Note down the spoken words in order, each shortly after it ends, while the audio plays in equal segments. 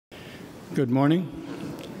Good morning.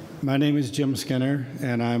 My name is Jim Skinner,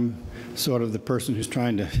 and I'm sort of the person who's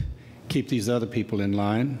trying to keep these other people in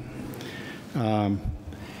line.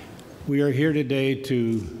 We are here today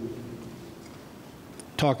to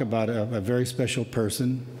talk about a very special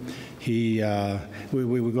person. We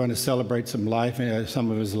were going to celebrate some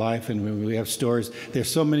of his life, and we have stories. There's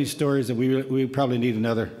so many stories that we probably need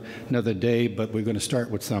another day, but we're going to start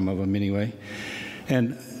with some of them anyway.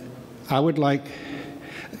 And I would like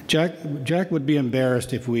Jack would be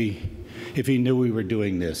embarrassed if he knew we were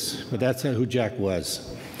doing this, but that's who Jack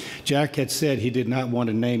was. Jack had said he did not want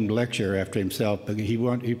a named lecture after himself, but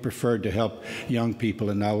he preferred to help young people,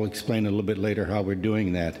 and I will explain a little bit later how we're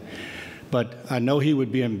doing that. But I know he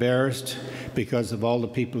would be embarrassed because of all the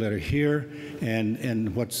people that are here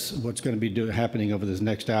and what's going to be happening over this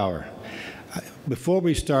next hour. Before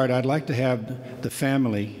we start, I'd like to have the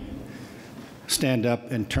family stand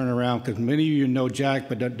up and turn around, because many of you know Jack,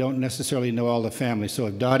 but don't necessarily know all the family. So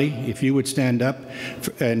Dottie, if you would stand up,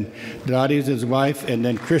 and Dottie is his wife, and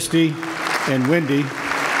then Christy and Wendy,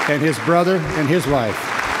 and his brother and his wife.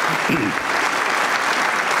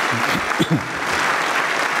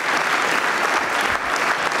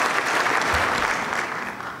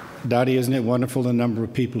 Dottie, isn't it wonderful the number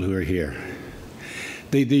of people who are here?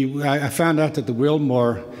 I found out that the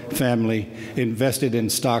Wilmore family invested in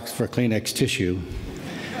stocks for Kleenex tissue.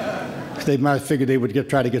 They might have figured they would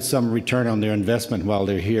try to get some return on their investment while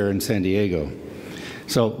they're here in San Diego.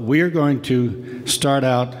 So we are going to start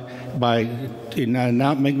out by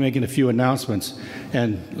making a few announcements.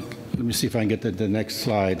 And let me see if I can get the next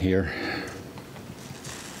slide here.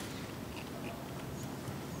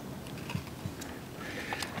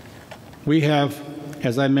 We have,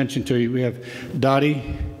 as I mentioned to you, we have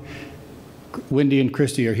Dottie, Wendy and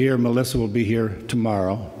Christy are here. Melissa will be here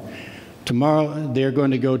tomorrow. Tomorrow, they're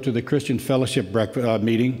going to go to the Christian Fellowship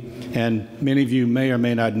meeting, and many of you may or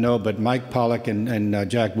may not know, but Mike Pollock and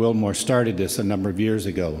Jack Wilmore started this a number of years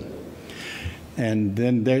ago. And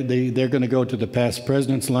then they're going to go to the Past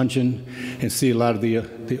Presidents Luncheon and see a lot of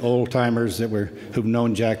the old-timers who've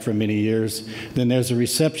known Jack for many years. Then there's a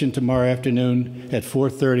reception tomorrow afternoon at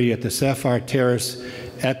 4:30 at the Sapphire Terrace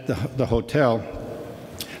at the hotel.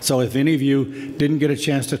 So if any of you didn't get a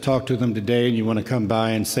chance to talk to them today and you want to come by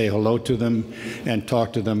and say hello to them and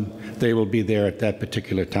talk to them, they will be there at that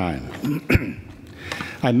particular time.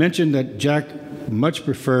 I mentioned that Jack much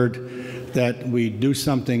preferred that we do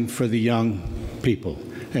something for the young people,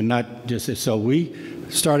 and not just so. We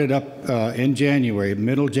started up in January,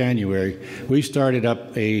 middle January, we started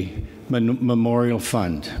up a memorial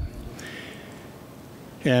fund.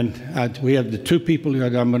 And we have the two people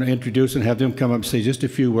that I'm going to introduce and have them come up and say just a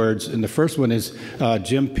few words. And the first one is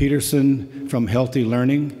Jim Peterson from Healthy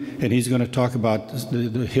Learning, and he's going to talk about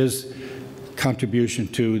his contribution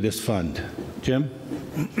to this fund. Jim?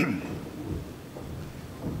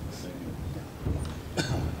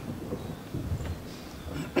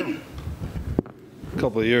 A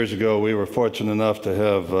couple of years ago, we were fortunate enough to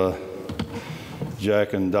have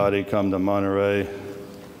Jack and Dottie come to Monterey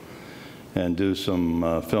and do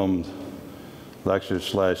some filmed lectures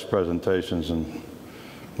 / presentations, and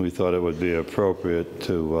we thought it would be appropriate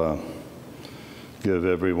to give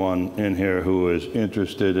everyone in here who is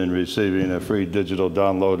interested in receiving a free digital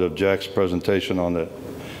download of Jack's presentation on the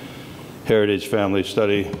Heritage Family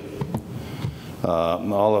Study.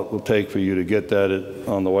 All it will take for you to get that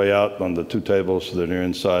on the way out on the two tables that are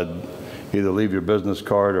inside, either leave your business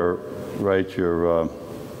card or write your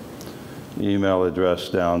email address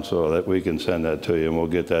down so that we can send that to you, and we'll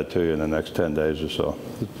get that to you in the next 10 days or so.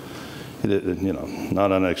 He did,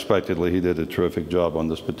 not unexpectedly, he did a terrific job on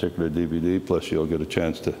this particular DVD, plus you'll get a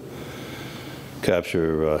chance to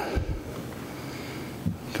capture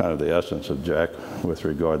kind of the essence of Jack with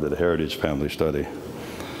regard to the Heritage Family Study.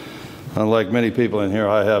 Unlike many people in here,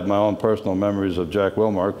 I have my own personal memories of Jack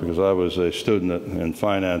Wilmore because I was a student in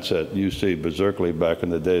finance at UC Berkeley back in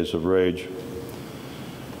the days of Rage.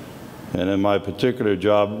 And in my particular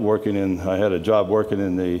job I had a job working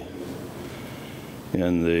in the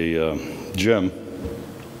gym.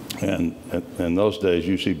 And in those days,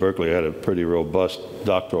 UC Berkeley had a pretty robust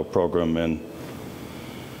doctoral program in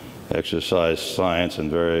exercise science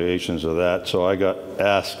and variations of that. So I got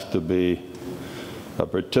asked to be a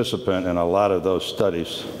participant in a lot of those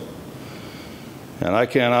studies. And I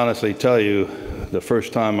can't honestly tell you the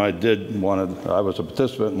first time I was a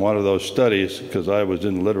participant in one of those studies, because I was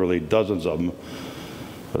in literally dozens of them,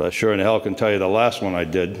 but I sure in hell can tell you the last one I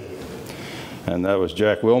did, and that was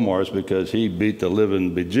Jack Wilmore's, because he beat the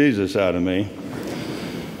living bejesus out of me.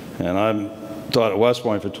 And I'm taught at West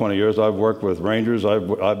Point for 20 years. I've worked with Rangers.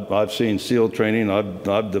 I've seen SEAL training.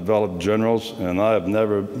 I've developed generals, and I have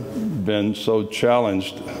never been so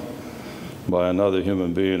challenged by another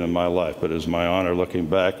human being in my life. But it's my honor, looking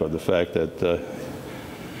back, of the fact that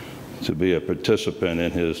to be a participant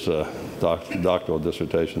in his doctoral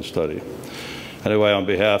dissertation study. Anyway, on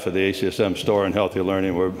behalf of the ACSM store and Healthy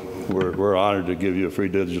Learning, we're honored to give you a free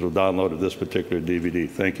digital download of this particular DVD.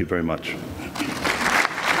 Thank you very much.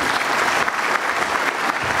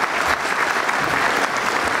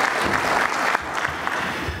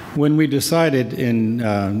 When we decided in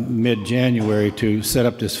mid-January to set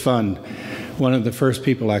up this fund, one of the first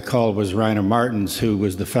people I called was Rainer Martens, who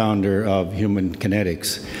was the founder of Human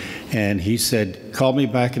Kinetics. And he said, call me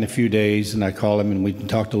back in a few days, and I called him and we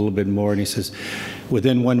talked a little bit more, and he says,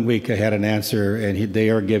 within 1 week I had an answer, and they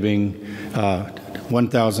are giving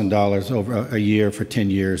 $1,000 over a year for 10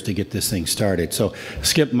 years to get this thing started. So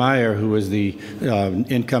Skip Meyer, who is the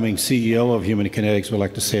incoming CEO of Human Kinetics, would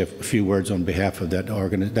like to say a few words on behalf of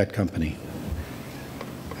that company.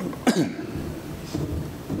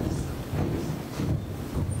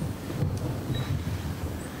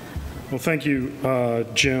 Well, thank you,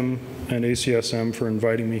 Jim and ACSM, for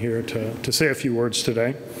inviting me here to say a few words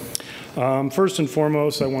today. First and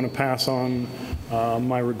foremost, I want to pass on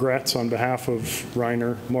my regrets on behalf of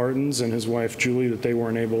Rainer Martens and his wife, Julie, that they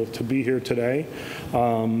weren't able to be here today.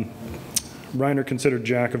 Rainer considered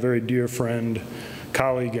Jack a very dear friend,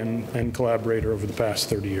 colleague, and collaborator over the past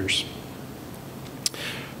 30 years.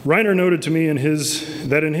 Rainer noted to me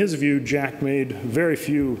that in his view, Jack made very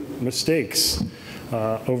few mistakes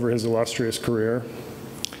over his illustrious career.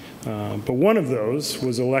 But one of those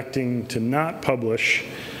was electing to not publish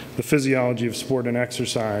The Physiology of Sport and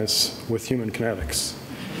Exercise with Human Kinetics.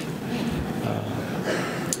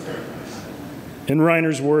 In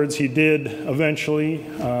Rainer's words, he did eventually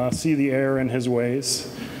see the error in his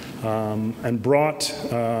ways and brought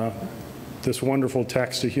this wonderful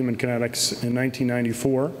text to Human Kinetics in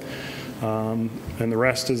 1994. And the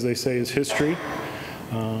rest, as they say, is history.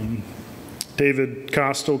 David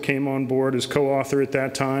Costill came on board as co-author at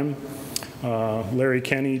that time. Larry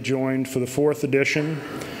Kenney joined for the 4th edition.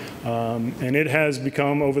 And it has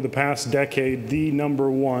become, over the past decade, the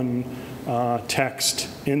 #1 text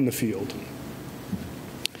in the field.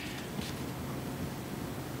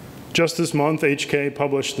 Just this month, HK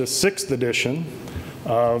published the 6th edition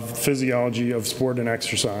of Physiology of Sport and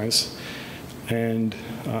Exercise. And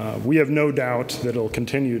we have no doubt that it'll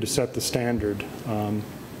continue to set the standard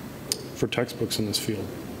for textbooks in this field.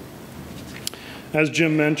 As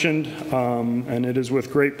Jim mentioned, and it is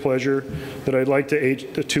with great pleasure that I'd like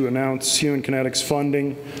to announce Human Kinetics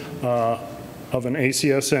funding of an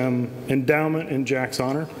ACSM endowment in Jack's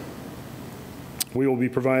honor. We will be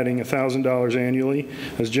providing $1,000 annually,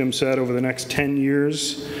 as Jim said, over the next 10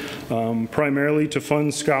 years, primarily to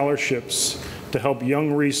fund scholarships to help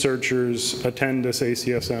young researchers attend this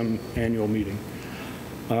ACSM annual meeting.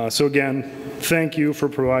 So again, thank you for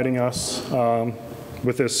providing us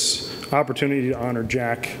with this opportunity to honor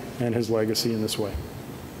Jack and his legacy in this way.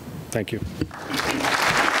 Thank you.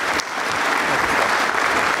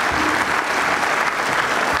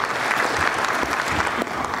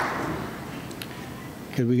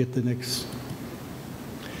 Could we get the next?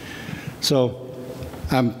 So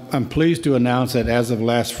I'm pleased to announce that as of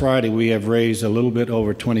last Friday, we have raised a little bit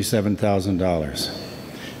over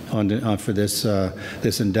 $27,000 for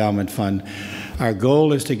this endowment fund. Our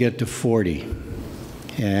goal is to get to 40.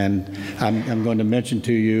 And I'm going to mention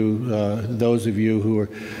to you, those of you who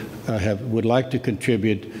would like to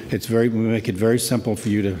contribute, we make it very simple for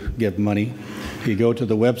you to give money. You go to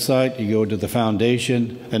the website, you go to the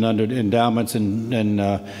foundation, and under endowments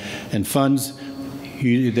and funds,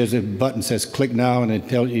 there's a button that says click now, and it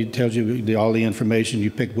tells you all the information.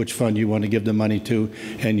 You pick which fund you want to give the money to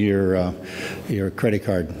and your credit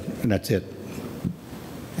card, and that's it.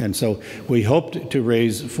 And so we hope to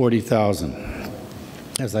raise $40,000.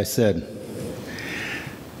 As I said,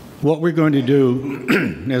 what we're going to do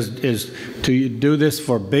is to do this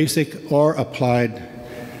for basic or applied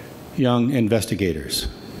young investigators.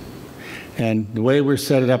 And the way we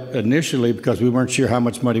set it up initially, because we weren't sure how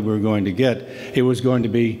much money we were going to get, it was going to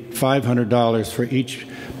be $500 for each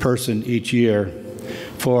person each year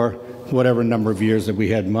for whatever number of years that we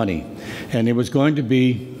had money. And it was going to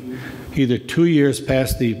be either 2 years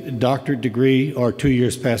past the doctorate degree or 2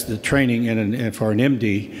 years past the training for an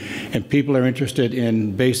MD, and people are interested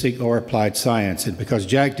in basic or applied science. And because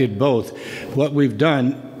Jack did both, what we've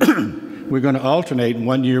done, we're going to alternate.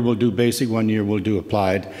 1 year we'll do basic, 1 year we'll do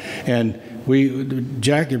applied. And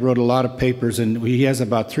Jackie wrote a lot of papers, and he has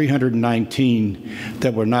about 319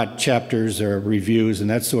 that were not chapters or reviews and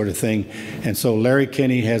that sort of thing. And so Larry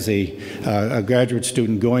Kenney has a graduate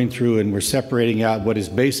student going through, and we're separating out what is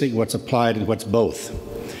basic, what's applied, and what's both.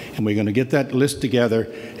 And we're going to get that list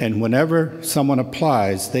together, and whenever someone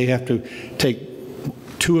applies, they have to take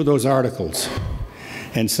 2 of those articles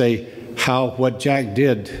and say how what Jack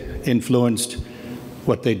did influenced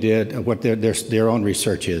what they did, what their own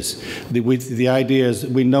research is. The idea is,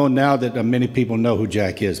 we know now that many people know who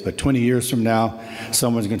Jack is, but 20 years from now,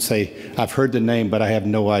 someone's going to say, I've heard the name, but I have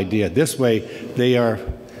no idea. This way,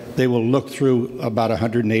 they will look through about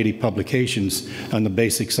 180 publications on the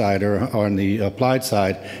basic side or on the applied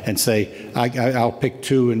side and say, I'll pick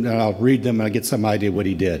 2 and I'll read them and I'll get some idea what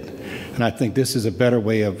he did. And I think this is a better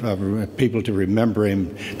way of people to remember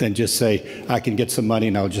him than just say, I can get some money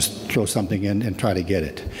and I'll just throw something in and try to get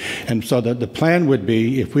it. And so the plan would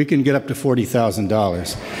be, if we can get up to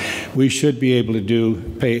 $40,000, we should be able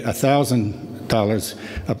to pay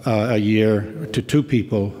 $1,000 a year to 2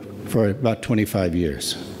 people for about 25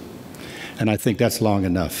 years. And I think that's long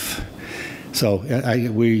enough. So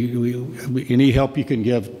any help you can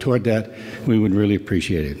give toward that, we would really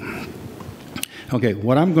appreciate it. Okay,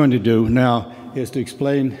 what I'm going to do now is to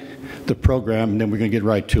explain the program, and then we're going to get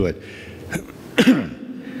right to it.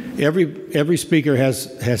 Every speaker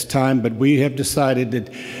has time, but we have decided that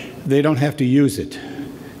they don't have to use it.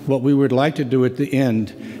 What we would like to do at the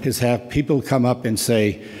end is have people come up and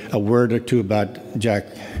say a word or 2 about Jack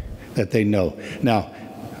that they know. Now,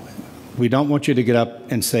 we don't want you to get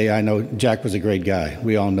up and say, I know Jack was a great guy.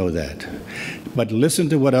 We all know that. But listen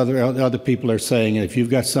to what other people are saying, and if you've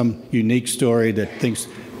got some unique story that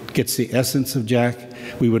gets the essence of Jack,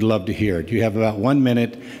 we would love to hear it. You have about 1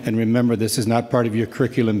 minute, and remember, this is not part of your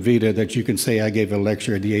curriculum vitae that you can say, I gave a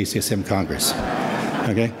lecture at the ACSM Congress.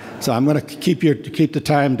 Okay? So I'm going to keep the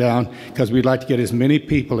time down, because we'd like to get as many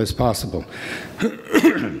people as possible.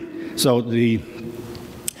 So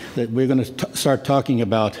we're going to start talking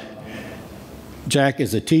about Jack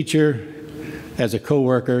as a teacher, as a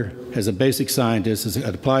co-worker, as a basic scientist, as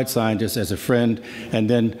an applied scientist, as a friend, and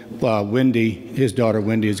then Wendy, his daughter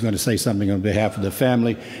Wendy, is going to say something on behalf of the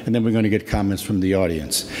family, and then we're going to get comments from the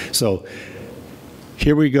audience. So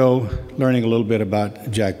here we go, learning a little bit about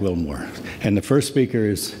Jack Wilmore. And the first speaker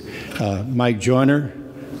is Mike Joyner,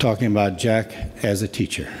 talking about Jack as a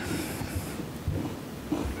teacher.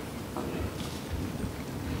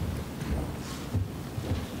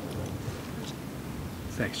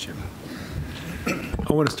 Thanks, Jim.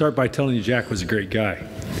 I want to start by telling you Jack was a great guy.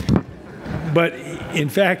 But in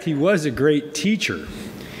fact, he was a great teacher.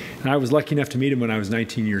 And I was lucky enough to meet him when I was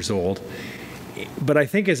 19 years old. But I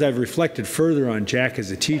think as I've reflected further on Jack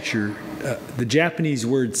as a teacher, the Japanese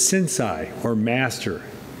word sensei, or master,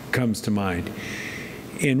 comes to mind.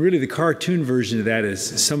 And really the cartoon version of that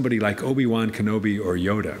is somebody like Obi-Wan Kenobi or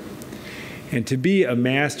Yoda. And to be a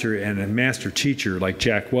master and a master teacher like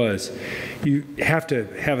Jack was, you have to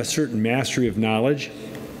have a certain mastery of knowledge.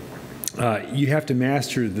 You have to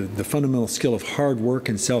master the fundamental skill of hard work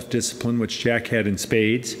and self-discipline, which Jack had in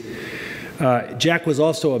spades. Jack was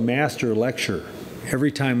also a master lecturer.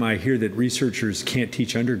 Every time I hear that researchers can't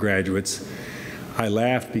teach undergraduates, I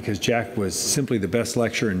laugh, because Jack was simply the best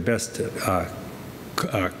lecturer and best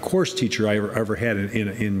course teacher I ever had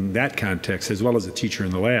in that context, as well as a teacher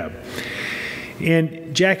in the lab.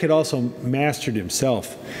 And Jack had also mastered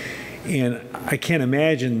himself. And I can't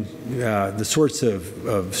imagine the sorts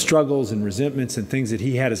of struggles and resentments and things that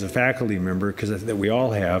he had as a faculty member, because that we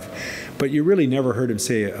all have, but you really never heard him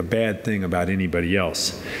say a bad thing about anybody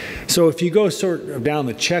else. So if you go sort of down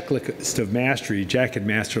the checklist of mastery, Jack had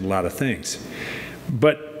mastered a lot of things.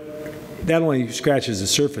 But that only scratches the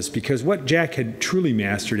surface, because what Jack had truly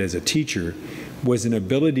mastered as a teacher was an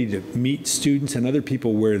ability to meet students and other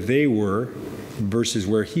people where they were versus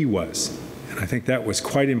where he was. And I think that was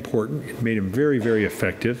quite important. It made him very, very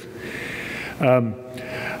effective.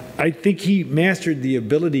 I think he mastered the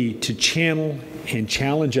ability to channel and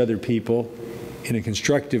challenge other people in a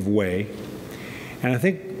constructive way. And I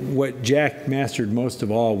think what Jack mastered most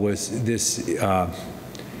of all was this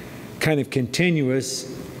kind of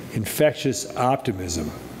continuous, infectious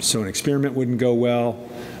optimism. So an experiment wouldn't go well,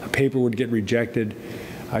 a paper would get rejected,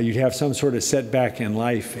 you'd have some sort of setback in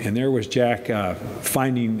life, and there was Jack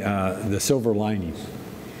finding the silver lining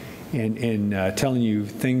and telling you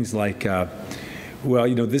things like, well,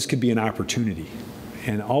 you know, this could be an opportunity,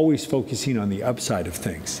 and always focusing on the upside of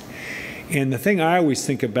things. And the thing I always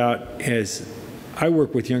think about as I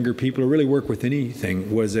work with younger people, or really work with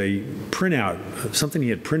anything, was a printout of something he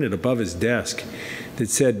had printed above his desk that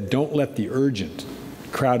said, "Don't let the urgent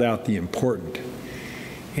crowd out the important."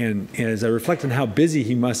 And as I reflect on how busy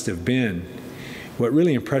he must have been, what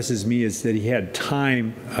really impresses me is that he had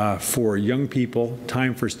time for young people,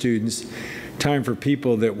 time for students, time for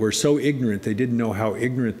people that were so ignorant they didn't know how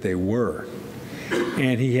ignorant they were.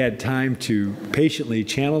 And he had time to patiently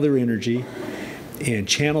channel their energy and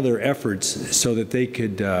channel their efforts so that they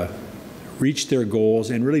could reach their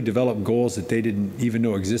goals and really develop goals that they didn't even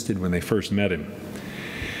know existed when they first met him.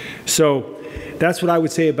 So that's what I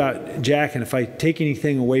would say about Jack. And if I take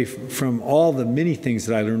anything away from all the many things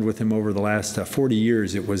that I learned with him over the last 40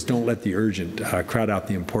 years, it was don't let the urgent crowd out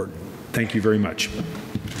the important. Thank you very much.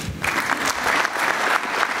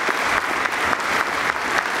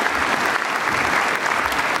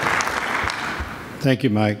 Thank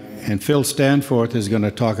you, Mike. And Phil Stanforth is going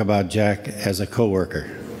to talk about Jack as a coworker.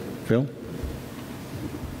 Phil?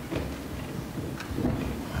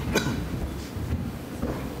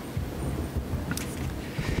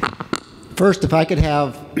 First, if I could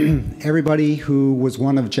have everybody who was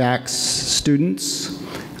one of Jack's students,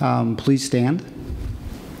 please stand.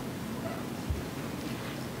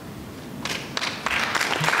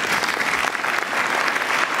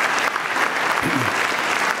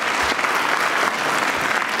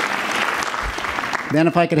 Then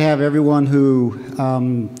if I could have everyone who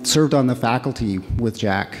served on the faculty with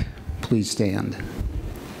Jack, please stand.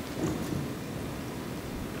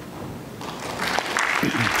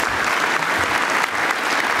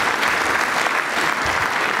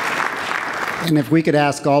 And if we could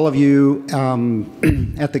ask all of you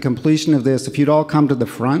at the completion of this, if you'd all come to the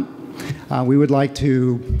front, we would like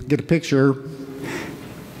to get a picture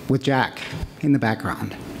with Jack in the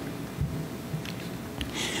background.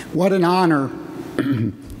 What an honor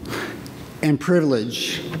and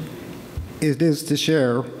privilege it is to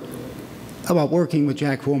share about working with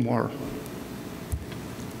Jack Wilmore.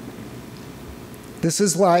 This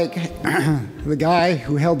is like the guy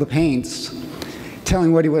who held the paints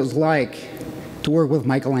telling what it was like to work with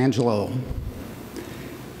Michelangelo.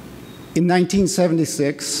 In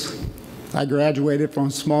 1976, I graduated from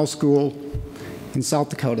a small school in South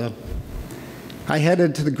Dakota. I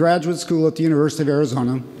headed to the graduate school at the University of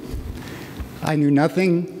Arizona. I knew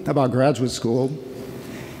nothing about graduate school,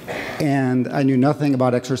 and I knew nothing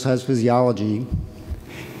about exercise physiology,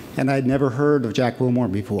 and I'd never heard of Jack Wilmore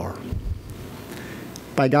before.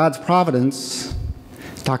 By God's providence,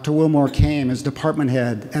 Dr. Wilmore came as department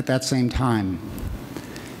head at that same time.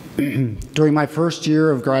 During my first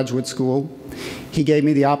year of graduate school, he gave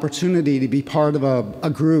me the opportunity to be part of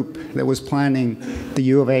a group that was planning the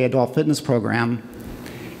U of A adult fitness program,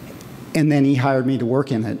 and then he hired me to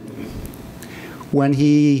work in it. When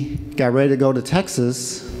he got ready to go to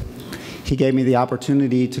Texas, he gave me the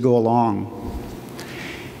opportunity to go along.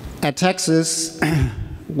 At Texas,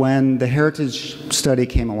 when the Heritage Study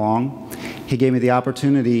came along, he gave me the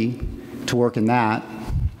opportunity to work in that.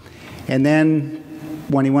 And then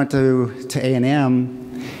when he went to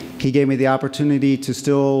A&M, he gave me the opportunity to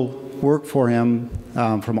still work for him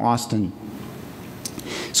from Austin.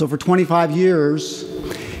 So for 25 years,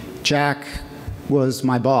 Jack was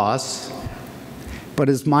my boss. But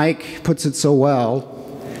as Mike puts it so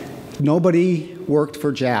well, nobody worked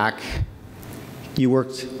for Jack, you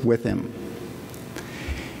worked with him.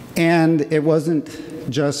 And it wasn't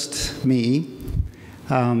just me.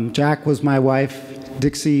 Jack was my wife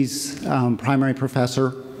Dixie's primary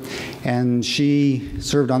professor, and she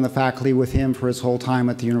served on the faculty with him for his whole time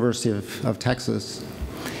at the University of Texas.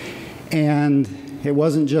 And it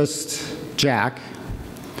wasn't just Jack.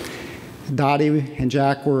 Dottie and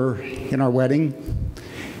Jack were in our wedding,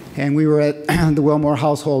 and we were at the Wilmore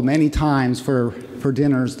household many times for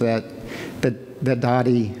dinners that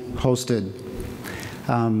Dottie hosted.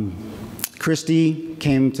 Christy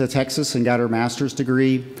came to Texas and got her master's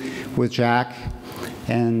degree with Jack,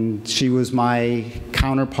 and she was my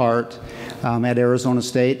counterpart at Arizona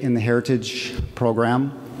State in the Heritage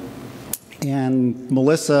program. And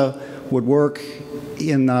Melissa would work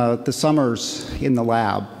in the summers in the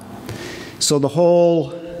lab. So the whole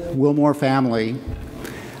Wilmore family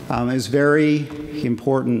is very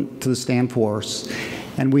important to the Stanforths,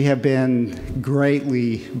 and we have been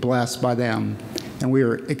greatly blessed by them, and we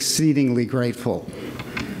are exceedingly grateful.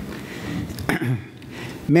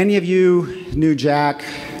 Many of you knew Jack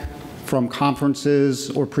from conferences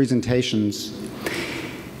or presentations,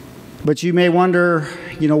 but you may wonder,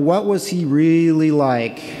 what was he really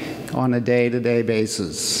like on a day-to-day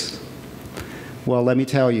basis? Well, let me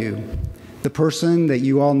tell you, the person that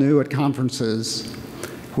you all knew at conferences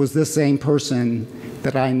was this same person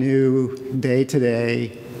that I knew day to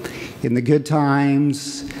day, in the good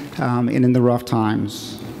times and in the rough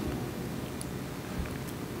times.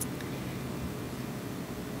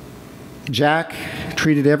 Jack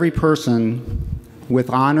treated every person with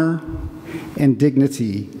honor and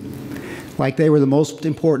dignity, like they were the most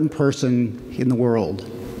important person in the world.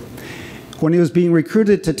 When he was being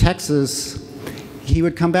recruited to Texas, he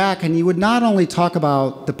would come back and he would not only talk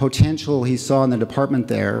about the potential he saw in the department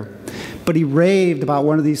there, but he raved about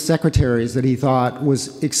one of these secretaries that he thought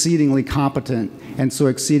was exceedingly competent and so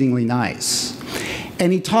exceedingly nice.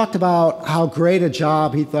 And he talked about how great a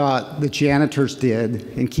job he thought the janitors did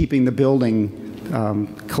in keeping the building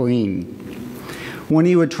clean. When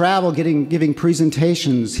he would travel giving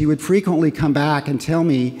presentations, he would frequently come back and tell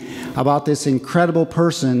me about this incredible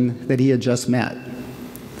person that he had just met.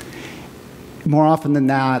 More often than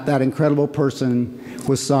not, that incredible person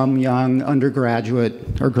was some young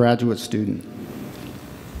undergraduate or graduate student.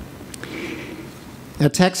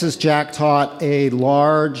 At Texas, Jack taught a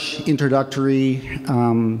large introductory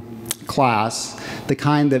class, the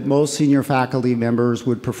kind that most senior faculty members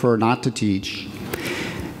would prefer not to teach.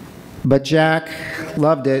 But Jack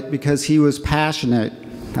loved it because he was passionate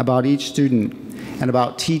about each student and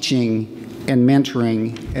about teaching and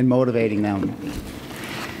mentoring and motivating them.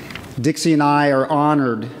 Dixie and I are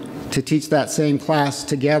honored to teach that same class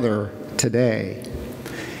together today.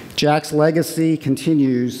 Jack's legacy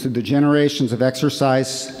continues through the generations of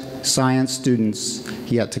exercise science students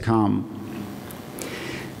yet to come.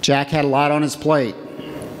 Jack had a lot on his plate.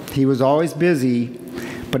 He was always busy,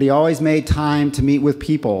 but he always made time to meet with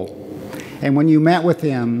people. And when you met with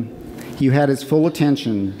him, you had his full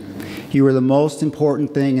attention. You were the most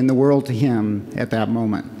important thing in the world to him at that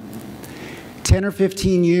moment. 10 or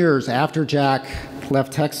 15 years after Jack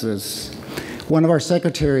left Texas, one of our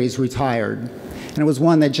secretaries retired, and it was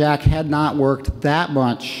one that Jack had not worked that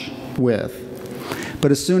much with.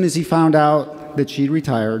 But as soon as he found out that she'd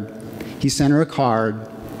retired, he sent her a card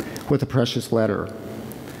with a precious letter.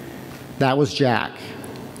 That was Jack.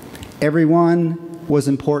 Everyone was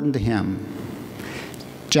important to him.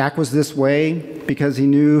 Jack was this way because he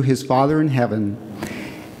knew his Father in heaven,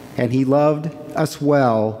 and he loved us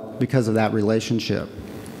well because of that relationship.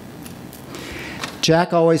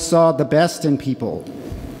 Jack always saw the best in people.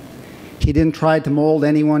 He didn't try to mold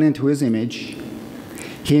anyone into his image.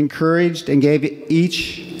 He encouraged and gave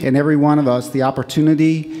each and every one of us the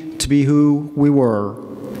opportunity to be who we were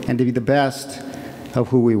and to be the best of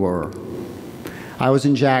who we were. I was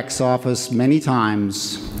in Jack's office many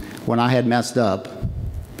times when I had messed up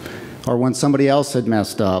or when somebody else had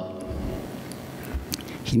messed up.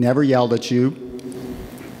 He never yelled at you.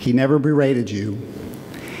 He never berated you.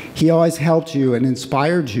 He always helped you and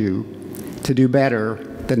inspired you to do better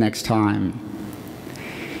the next time.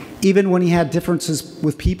 Even when he had differences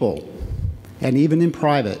with people, and even in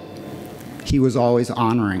private, he was always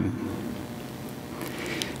honoring.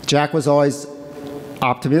 Jack was always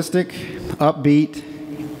optimistic, upbeat,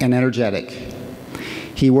 and energetic.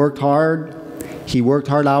 He worked hard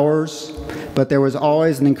hours, but there was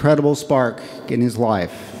always an incredible spark in his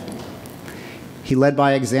life. He led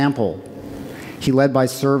by example. He led by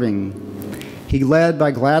serving. He led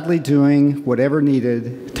by gladly doing whatever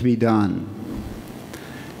needed to be done.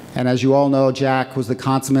 And as you all know, Jack was the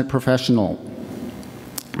consummate professional.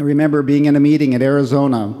 I remember being in a meeting at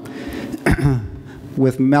Arizona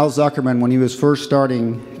with Mel Zuckerman when he was first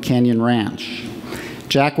starting Canyon Ranch.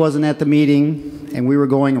 Jack wasn't at the meeting, and we were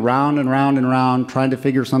going round and round and round trying to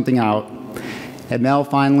figure something out. And Mel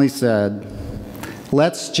finally said,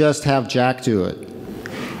 "Let's just have Jack do it.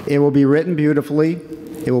 It will be written beautifully,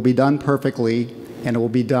 it will be done perfectly, and it will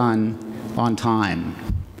be done on time."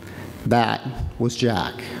 That was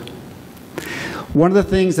Jack. One of the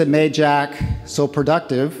things that made Jack so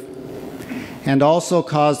productive and also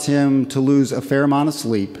caused him to lose a fair amount of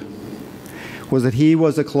sleep was that he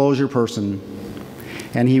was a closure person,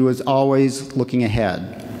 and he was always looking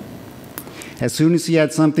ahead. As soon as he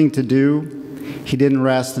had something to do, he didn't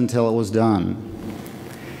rest until it was done.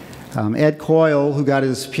 Ed Coyle, who got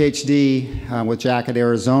his Ph.D. With Jack at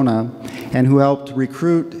Arizona and who helped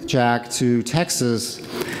recruit Jack to Texas,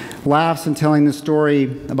 laughs in telling the story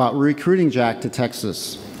about recruiting Jack to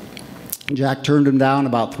Texas. Jack turned him down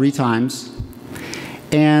about 3 times.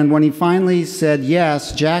 And when he finally said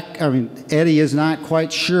yes, Eddie is not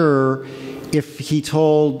quite sure if he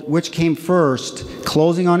told which came first,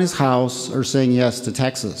 closing on his house or saying yes to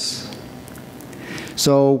Texas.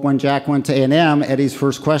 So when Jack went to A&M, Eddie's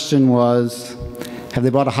first question was, "Have they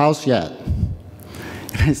bought a house yet?"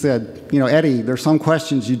 And I said, "You know, Eddie, there's some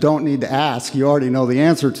questions you don't need to ask. You already know the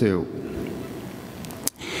answer to."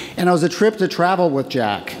 And it was a trip to travel with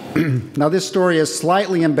Jack. Now, this story is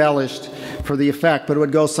slightly embellished for the effect, but it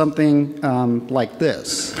would go something like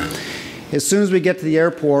this. As soon as we get to the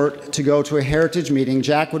airport to go to a heritage meeting,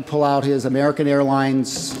 Jack would pull out his American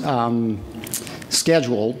Airlines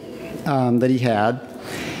schedule that he had,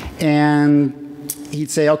 and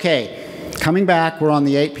he'd say, okay, coming back, we're on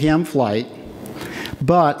the 8 p.m. flight,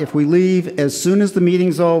 but if we leave as soon as the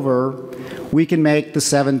meeting's over, we can make the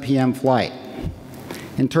 7 p.m. flight.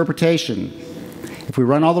 Interpretation: if we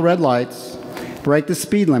run all the red lights, break the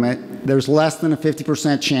speed limit, there's less than a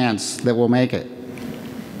 50% chance that we'll make it.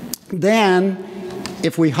 Then,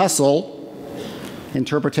 if we hustle,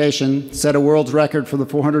 interpretation, set a world's record for the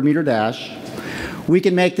 400-meter dash, we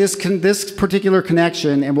can make this particular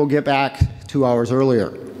connection and we'll get back 2 hours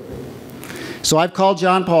earlier. So I've called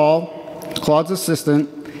John Paul, Claude's assistant,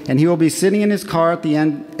 and he will be sitting in his car at the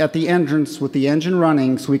entrance with the engine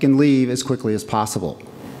running so we can leave as quickly as possible.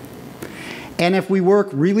 And if we work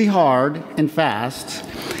really hard and fast,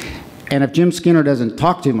 and if Jim Skinner doesn't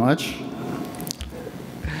talk too much,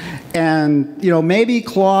 and maybe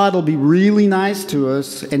Claude will be really nice to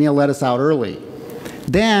us and he'll let us out early,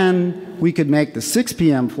 then we could make the 6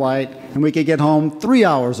 p.m. flight and we could get home 3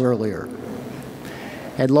 hours earlier.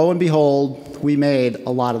 And lo and behold, we made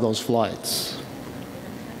a lot of those flights.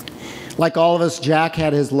 Like all of us, Jack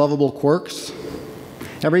had his lovable quirks.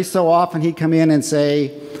 Every so often he'd come in and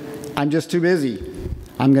say, I'm just too busy.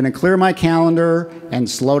 I'm going to clear my calendar and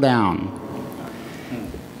slow down.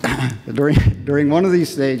 During one of these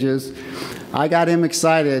stages, I got him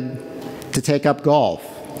excited to take up golf,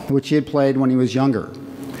 which he had played when he was younger.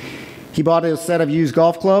 He bought a set of used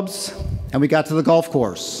golf clubs, and we got to the golf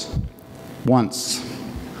course once.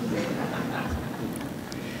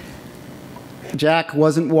 Jack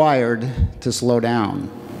wasn't wired to slow down.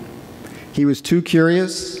 He was too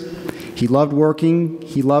curious. He loved working.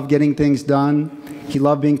 He loved getting things done. He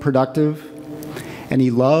loved being productive. And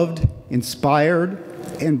he loved, inspired,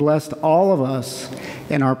 and blessed all of us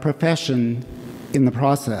in our profession in the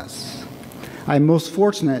process. I'm most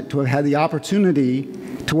fortunate to have had the opportunity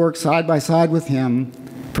to work side by side with him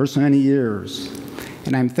for so many years.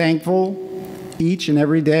 And I'm thankful each and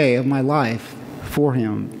every day of my life for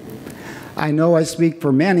him. I know I speak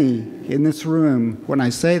for many in this room when I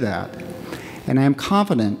say that, and I am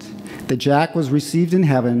confident that Jack was received in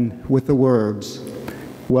heaven with the words,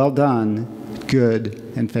 "Well done, good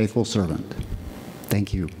and faithful servant."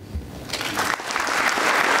 Thank you.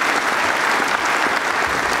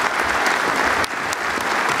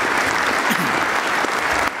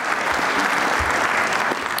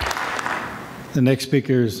 The next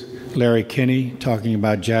speaker is Larry Kenney, talking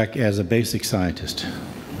about Jack as a basic scientist.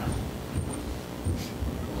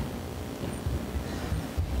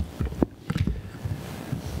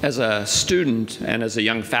 As a student and as a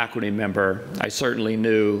young faculty member, I certainly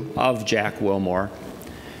knew of Jack Wilmore.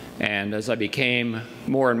 And as I became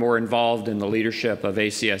more and more involved in the leadership of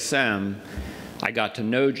ACSM, I got to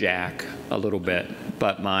know Jack a little bit.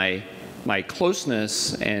 But my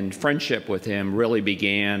closeness and friendship with him really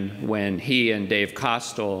began when he and Dave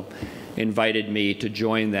Costill invited me to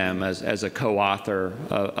join them as a co-author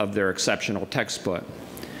of their exceptional textbook.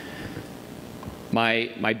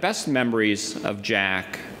 My best memories of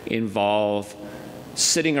Jack involve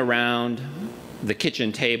sitting around the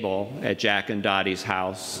kitchen table at Jack and Dottie's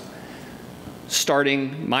house,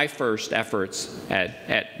 starting my first efforts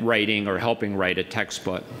at writing or helping write a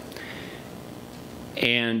textbook.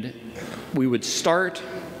 And we would start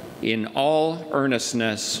in all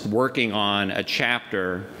earnestness working on a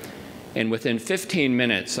chapter, and within 15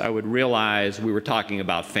 minutes I would realize we were talking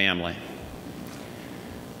about family.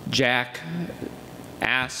 Jack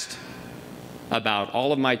asked about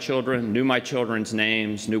all of my children, knew my children's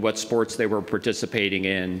names, knew what sports they were participating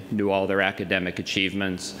in, knew all their academic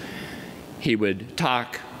achievements. He would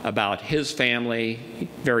talk about his family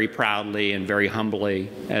very proudly and very humbly,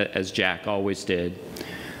 as Jack always did.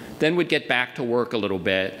 Then we'd get back to work a little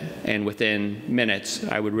bit, and within minutes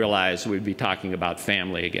I would realize we'd be talking about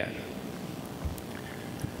family again.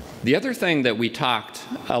 The other thing that we talked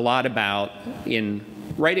a lot about in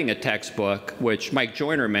writing a textbook, which Mike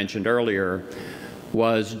Joyner mentioned earlier,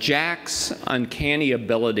 was Jack's uncanny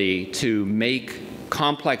ability to make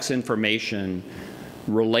complex information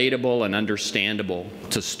relatable and understandable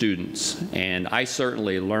to students. And I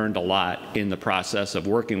certainly learned a lot in the process of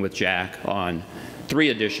working with Jack on 3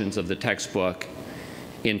 editions of the textbook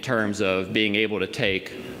in terms of being able to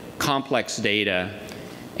take complex data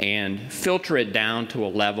and filter it down to a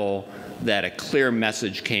level that a clear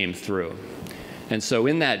message came through. And so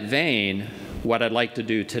in that vein, what I'd like to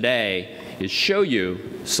do today is show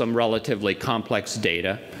you some relatively complex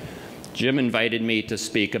data, Jim invited me to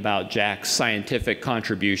speak about Jack's scientific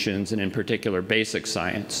contributions, and in particular basic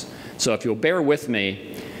science. So if you'll bear with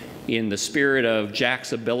me, in the spirit of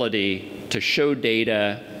Jack's ability to show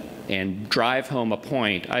data and drive home a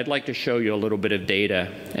point, I'd like to show you a little bit of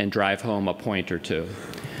data and drive home a point or two.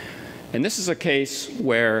 And this is a case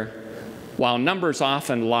where, while numbers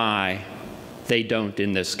often lie, they don't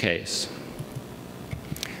in this case.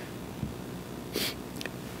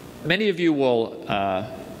 Many of you will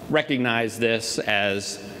recognize this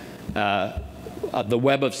as the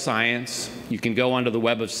Web of Science. You can go onto the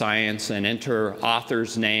Web of Science and enter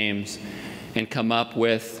authors' names and come up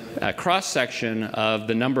with a cross-section of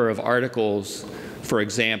the number of articles, for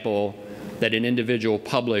example, that an individual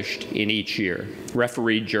published in each year,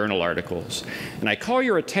 refereed journal articles. And I call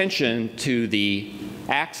your attention to the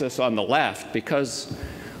axis on the left because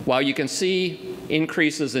while you can see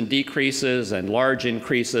increases and decreases and large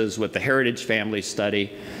increases with the Heritage Family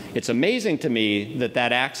Study, it's amazing to me that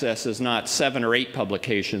that axis is not 7 or 8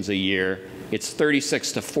 publications a year, it's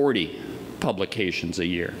 36 to 40 publications a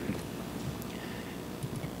year.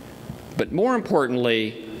 But more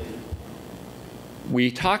importantly,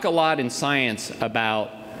 we talk a lot in science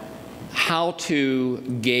about how to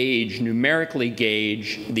gauge, numerically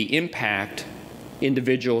gauge, the impact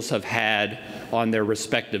individuals have had on their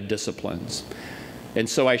respective disciplines. And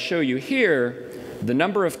so I show you here the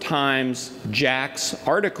number of times Jack's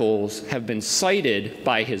articles have been cited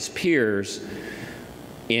by his peers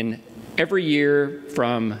in every year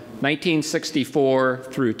from 1964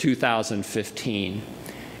 through 2015.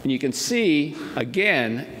 And you can see,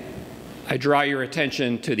 again, I draw your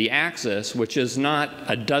attention to the axis, which is not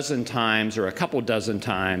a dozen times or a couple dozen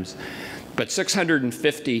times, but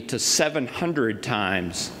 650 to 700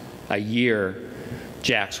 times a year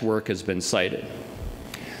Jack's work has been cited.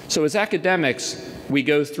 So as academics, we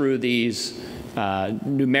go through these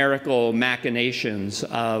numerical machinations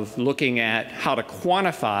of looking at how to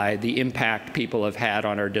quantify the impact people have had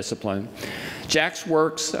on our discipline. Jack's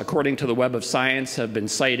works, according to the Web of Science, have been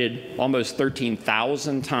cited almost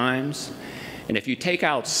 13,000 times. And if you take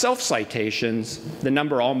out self-citations, the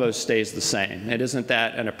number almost stays the same. And isn't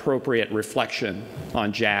that an appropriate reflection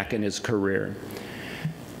on Jack and his career?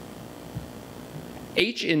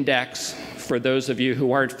 H-index, for those of you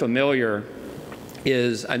who aren't familiar,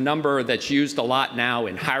 is a number that's used a lot now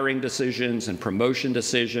in hiring decisions and promotion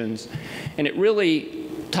decisions. And it really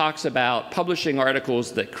talks about publishing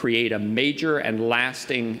articles that create a major and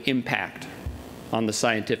lasting impact on the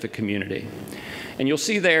scientific community. And you'll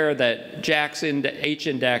see there that Jack's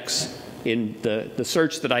H-index in the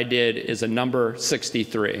search that I did is a number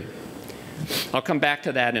 63. I'll come back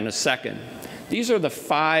to that in a second. These are the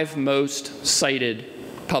 5 most cited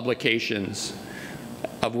publications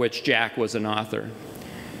of which Jack was an author.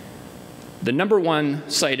 The number 1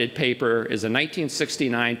 cited paper is a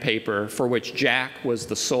 1969 paper for which Jack was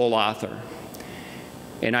the sole author.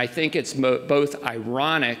 And I think it's both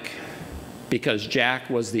ironic because Jack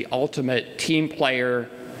was the ultimate team player,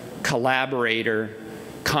 collaborator,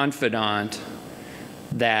 confidant,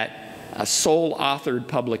 that a sole authored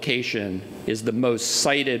publication is the most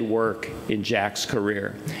cited work in Jack's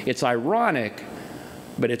career. It's ironic,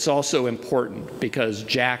 but it's also important because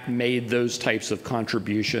Jack made those types of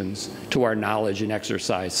contributions to our knowledge and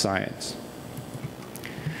exercise science.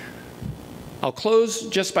 I'll close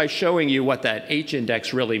just by showing you what that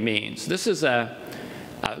H-index really means. This is a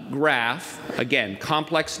graph, again,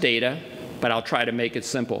 complex data, but I'll try to make it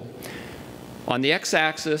simple. On the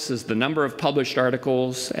x-axis is the number of published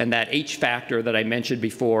articles, and that H factor that I mentioned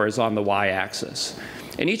before is on the y-axis.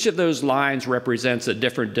 And each of those lines represents a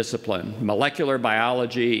different discipline: molecular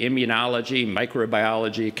biology, immunology,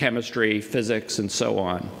 microbiology, chemistry, physics, and so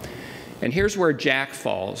on. And here's where Jack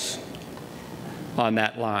falls on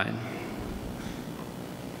that line.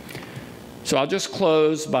 So I'll just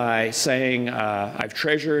close by saying I've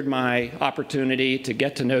treasured my opportunity to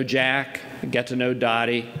get to know Jack, get to know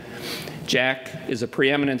Dottie. Jack is a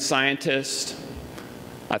preeminent scientist,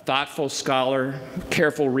 a thoughtful scholar,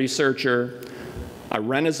 careful researcher, a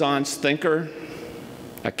Renaissance thinker,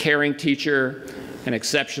 a caring teacher, an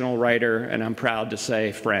exceptional writer, and I'm proud to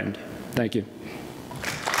say friend. Thank you.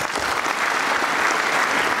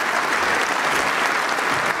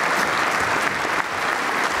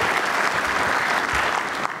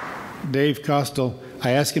 Dave Costill,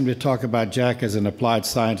 I asked him to talk about Jack as an applied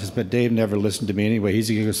scientist, but Dave never listened to me anyway. He's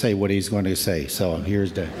going to say what he's going to say. So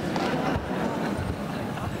here's Dave.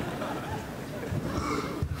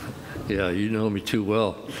 Yeah, you know me too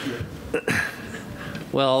well.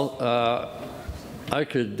 Well, I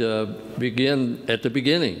could begin at the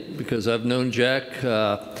beginning because I've known Jack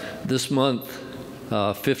this month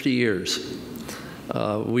 50 years.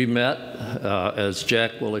 We met, as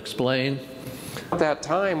Jack will explain. At that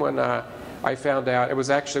time when I found out, it was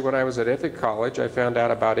actually when I was at Ithaca College, I found out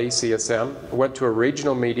about ACSM. I went to a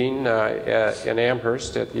regional meeting in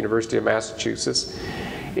Amherst at the University of Massachusetts.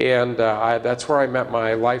 And that's where I met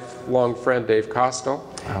my lifelong friend, Dave Costill.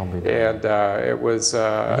 And it was...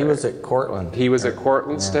 he was at Cortland. He was at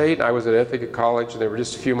Cortland State. I was at Ithaca College, and they were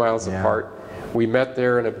just a few miles apart. We met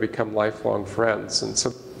there and have become lifelong friends. And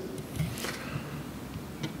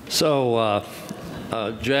so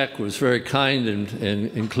Jack was very kind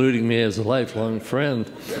in including me as a lifelong friend.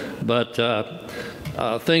 But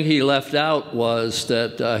thing he left out was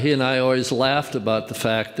that he and I always laughed about the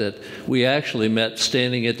fact that we actually met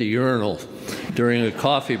standing at the urinal during a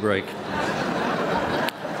coffee break.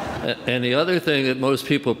 And the other thing that most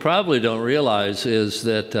people probably don't realize is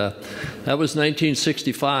that that was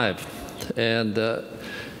 1965. And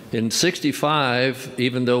in '65,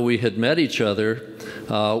 even though we had met each other,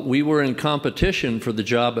 we were in competition for the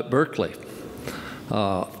job at Berkeley.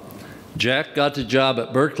 Jack got the job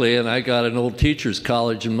at Berkeley, and I got an old teacher's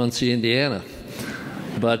college in Muncie, Indiana.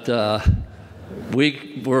 But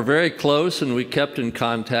we were very close, and we kept in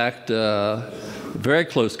contact, very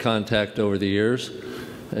close contact over the years.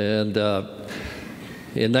 And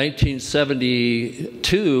in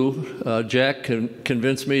 1972, Jack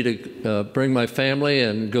convinced me to bring my family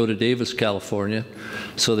and go to Davis, California,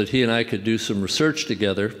 so that he and I could do some research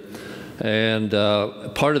together. And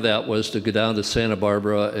part of that was to go down to Santa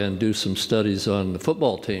Barbara and do some studies on the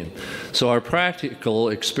football team. So our practical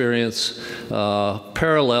experience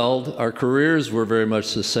paralleled. Our careers were very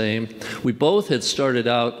much the same. We both had started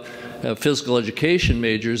out physical education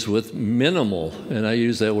majors with minimal, and I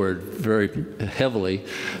use that word very heavily,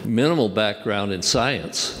 minimal background in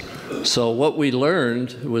science. So what we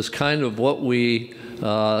learned was kind of what we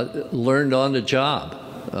learned on the job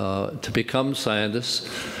to become scientists.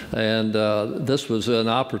 And this was an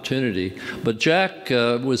opportunity. But Jack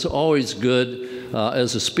was always good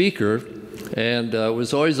as a speaker and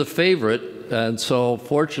was always a favorite. And so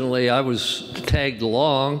fortunately, I was tagged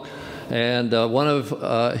along. And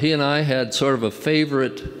he and I had sort of a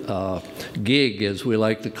favorite gig, as we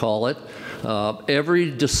like to call it.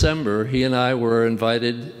 Every December, he and I were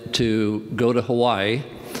invited to go to Hawaii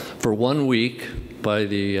for 1 week by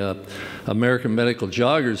the American Medical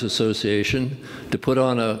Joggers Association to put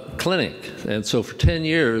on a clinic. And so for 10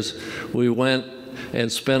 years, we went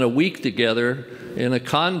and spent a week together in a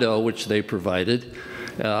condo, which they provided.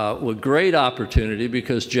 A great opportunity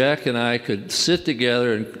because Jack and I could sit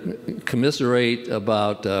together and commiserate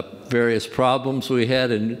about various problems we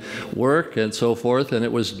had in work and so forth. And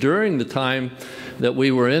it was during the time that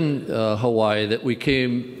we were in Hawaii that we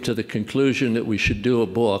came to the conclusion that we should do a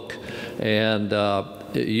book. And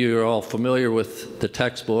you're all familiar with the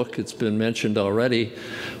textbook. It's been mentioned already.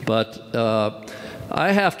 But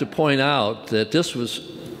I have to point out that this was,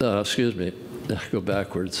 excuse me, go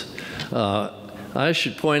backwards. I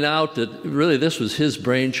should point out that really this was his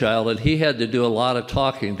brainchild, and he had to do a lot of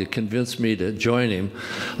talking to convince me to join him.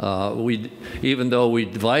 Even though we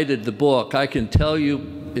divided the book, I can tell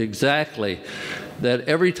you exactly that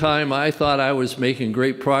every time I thought I was making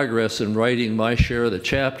great progress in writing my share of the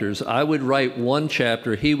chapters, I would write 1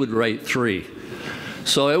 chapter, he would write 3.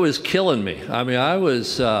 So it was killing me. I mean,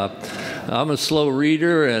 I'm a slow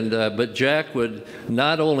reader, but Jack would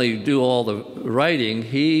not only do all the writing,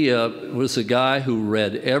 he was the guy who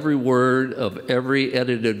read every word of every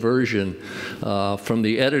edited version from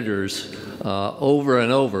the editors over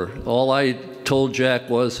and over. All I told Jack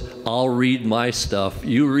was, I'll read my stuff,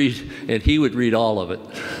 you read, and he would read all of it.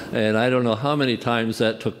 And I don't know how many times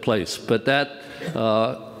that took place, but that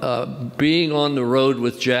being on the road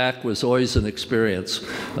with Jack was always an experience.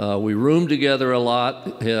 We roomed together a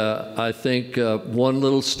lot. I think one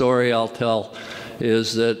little story I'll tell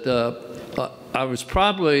is that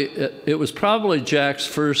it was probably Jack's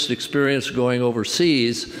first experience going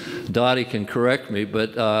overseas. Dottie can correct me,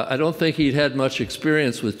 but I don't think he'd had much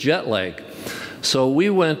experience with jet lag. So we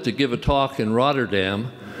went to give a talk in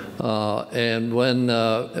Rotterdam. And when,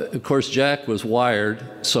 of course, Jack was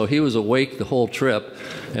wired, so he was awake the whole trip.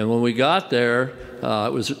 And when we got there,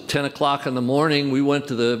 it was 10 o'clock in the morning, we went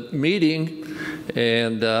to the meeting,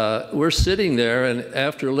 and we're sitting there, and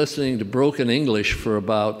after listening to broken English for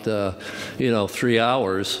about, 3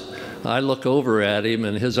 hours, I look over at him,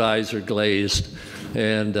 and his eyes are glazed.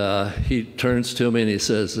 And he turns to me and he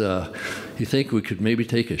says, you think we could maybe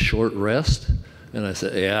take a short rest? And I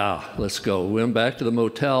said, yeah, let's go. We went back to the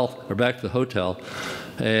motel, or back to the hotel,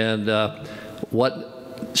 and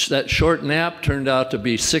that short nap turned out to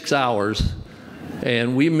be 6 hours,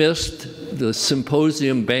 and we missed the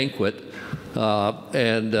symposium banquet,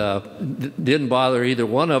 and didn't bother either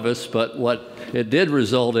one of us, but what it did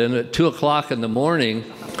result in, at 2 o'clock in the morning,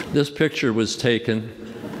 this picture was taken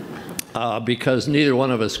because neither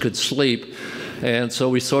one of us could sleep, and so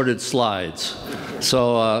we sorted slides.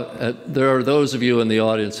 So there are those of you in the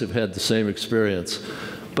audience who've had the same experience.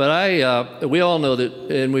 But we all know that,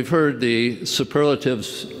 and we've heard the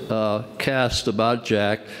superlatives cast about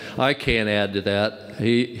Jack. I can't add to that.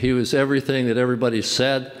 He was everything that everybody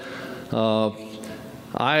said. He was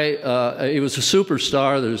a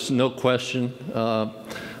superstar, there's no question.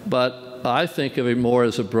 But I think of him more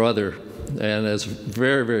as a brother and as a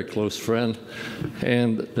very, very close friend.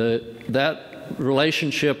 And that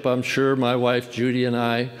relationship, I'm sure my wife Judy and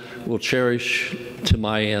I will cherish to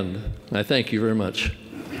my end. I thank you very much.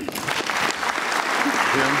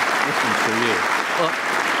 Jim, this one's for you.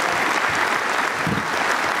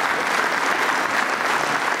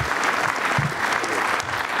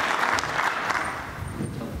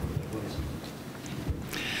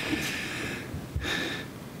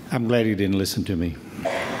 I'm glad he didn't listen to me.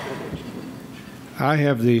 I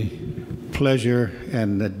have the pleasure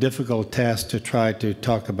and the difficult task to try to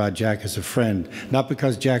talk about Jack as a friend. Not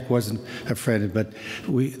because Jack wasn't a friend, but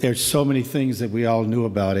there's so many things that we all knew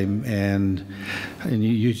about him. And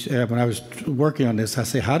when I was working on this, I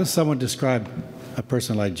say, how does someone describe a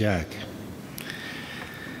person like Jack?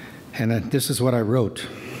 And this is what I wrote.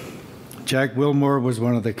 Jack Wilmore was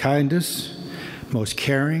one of the kindest, most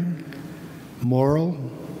caring,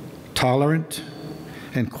 moral, tolerant,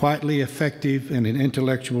 and quietly effective and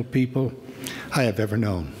intellectual people I have ever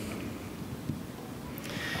known.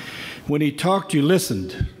 When he talked, you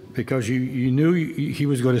listened because you knew he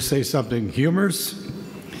was going to say something humorous,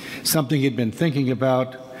 something he'd been thinking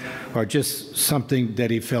about, or just something that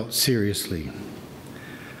he felt seriously.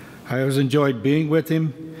 I always enjoyed being with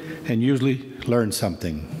him and usually learned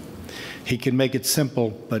something. He can make it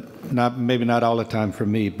simple, but maybe not all the time for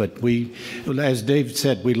me. But as Dave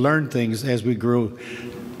said, we learned things as we grew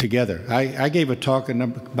together. I gave a talk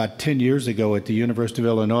about 10 years ago at the University of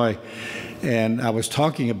Illinois, and I was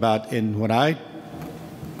talking about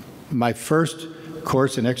my first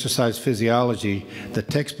course in exercise physiology, the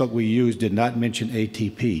textbook we used did not mention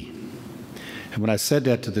ATP. And when I said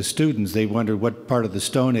that to the students, they wondered what part of the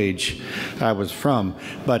Stone Age I was from.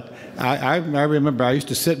 But I remember I used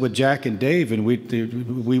to sit with Jack and Dave, and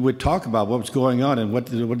we would talk about what was going on and what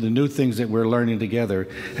the new things that we're learning together.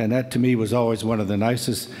 And that, to me, was always one of the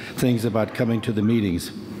nicest things about coming to the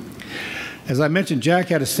meetings. As I mentioned, Jack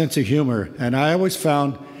had a sense of humor, and I always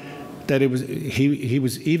found that he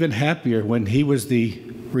was even happier when he was the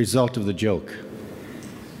result of the joke.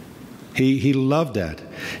 He loved that.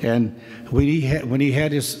 And when he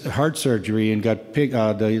had his heart surgery and got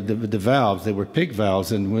the valves, they were pig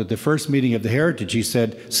valves, and with the first meeting of the Heritage, he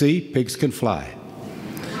said, "See, pigs can fly."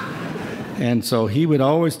 And so he would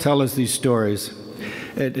always tell us these stories.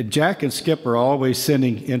 Jack and Skip are always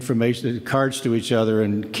sending cards to each other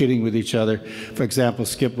and kidding with each other. For example,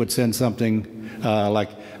 Skip would send something like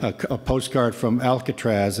a postcard from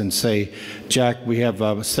Alcatraz and say, "Jack, we have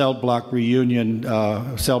a cell block reunion,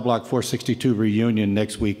 cell block 462 reunion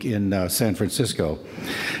next week in San Francisco."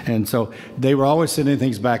 And so they were always sending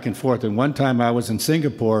things back and forth. And one time I was in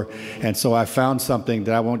Singapore, and so I found something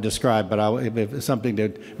that I won't describe, but it was something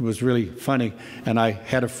that was really funny. And I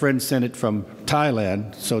had a friend send it from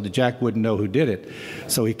Thailand so that Jack wouldn't know who did it.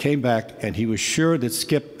 So he came back, and he was sure that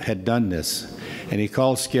Skip had done this. And he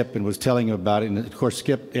called Skip and was telling him about it. And of course,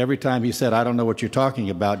 Skip, every time he said, "I don't know what you're talking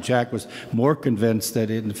about," Jack was more convinced that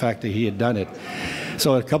in fact that he had done it.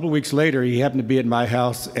 So a couple of weeks later, he happened to be at my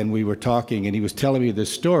house, and we were talking, and he was telling me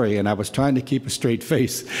this story, and I was trying to keep a straight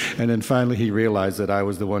face. And then finally he realized that I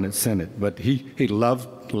was the one that sent it. But he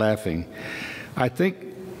loved laughing. I think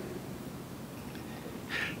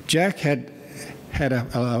Jack had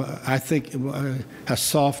a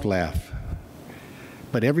soft laugh.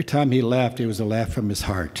 But every time he laughed, it was a laugh from his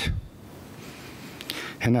heart.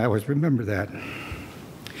 And I always remember that.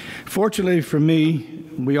 Fortunately for me,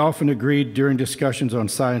 we often agreed during discussions on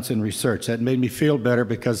science and research. That made me feel better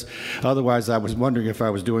because otherwise I was wondering if I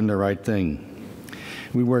was doing the right thing.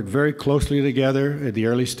 We worked very closely together at the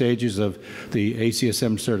early stages of the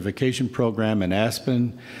ACSM certification program in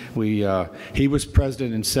Aspen. He was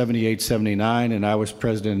president in 78, 79, and I was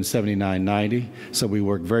president in 79, 90. So we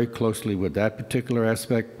worked very closely with that particular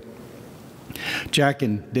aspect. Jack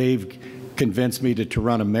and Dave convinced me to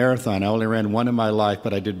run a marathon. I only ran one in my life,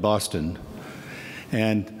 but I did Boston.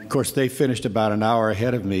 And of course, they finished about an hour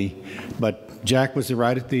ahead of me. But Jack was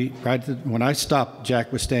when I stopped,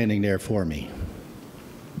 Jack was standing there for me.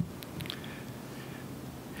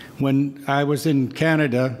 When I was in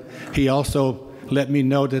Canada, he also let me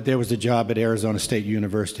know that there was a job at Arizona State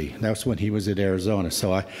University. That's when he was at Arizona.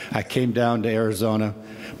 So I came down to Arizona.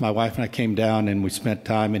 My wife and I came down and we spent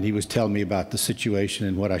time, and he was telling me about the situation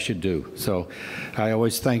and what I should do. So I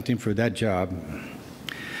always thanked him for that job.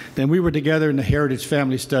 Then we were together in the Heritage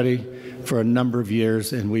Family Study for a number of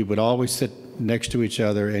years, and we would always sit next to each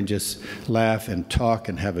other and just laugh and talk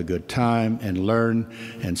and have a good time and learn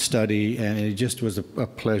and study, and it just was a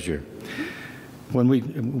pleasure. When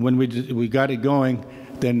we got it going,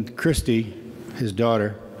 then Christy, his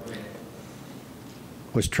daughter,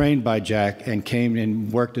 was trained by Jack and came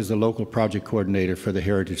and worked as a local project coordinator for the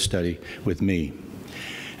Heritage Study with me.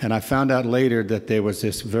 And I found out later that there was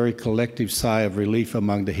this very collective sigh of relief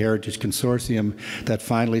among the Heritage Consortium that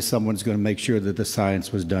finally someone's going to make sure that the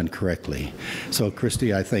science was done correctly. So,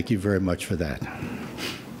 Christy, I thank you very much for that.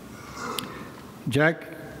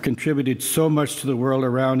 Jack contributed so much to the world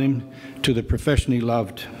around him, to the profession he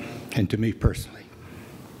loved, and to me personally.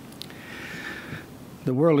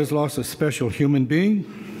 The world has lost a special human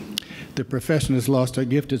being. The profession has lost a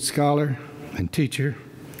gifted scholar and teacher.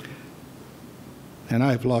 And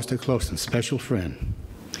I have lost a close and special friend.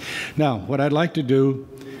 Now, what I'd like to do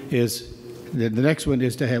is, the next one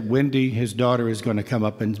is to have Wendy, his daughter, is going to come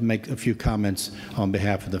up and make a few comments on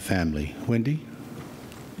behalf of the family. Wendy?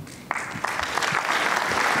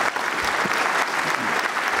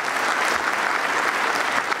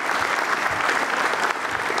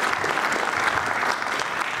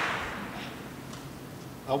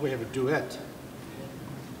 Oh, we have a duet.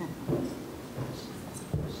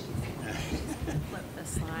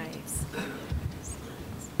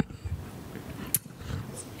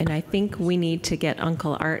 And I think we need to get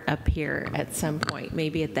Uncle Art up here at some point,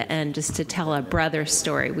 maybe at the end, just to tell a brother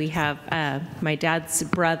story. We have my dad's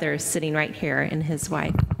brother sitting right here and his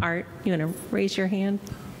wife. Art, you want to raise your hand?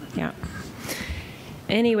 Yeah.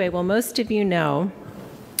 Anyway, well, most of you know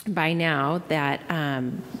by now that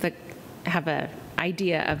have an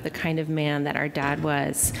idea of the kind of man that our dad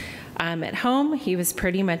was. At home, he was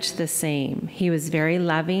pretty much the same. He was very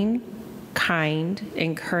loving, kind,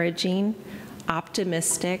 encouraging,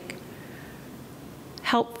 optimistic,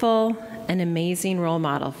 helpful, an amazing role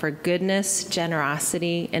model for goodness,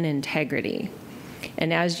 generosity, and integrity.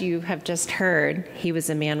 And as you have just heard, he was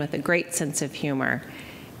a man with a great sense of humor.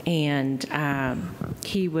 And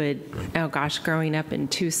he would, oh gosh, growing up in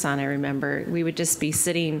Tucson, I remember, we would just be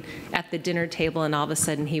sitting at the dinner table and all of a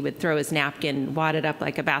sudden he would throw his napkin, wad it up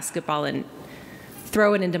like a basketball and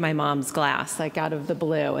throw it into my mom's glass, like out of the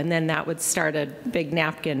blue. And then that would start a big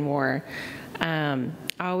napkin war.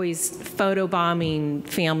 Always photobombing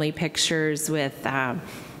family pictures with,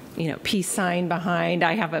 peace sign behind.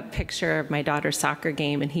 I have a picture of my daughter's soccer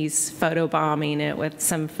game and he's photobombing it with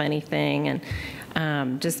some funny thing.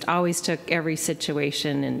 And just always took every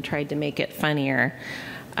situation and tried to make it funnier.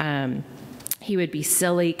 He would be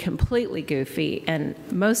silly, completely goofy, and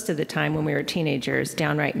most of the time when we were teenagers,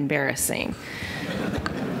 downright embarrassing.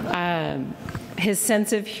 His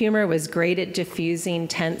sense of humor was great at diffusing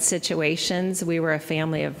tense situations. We were a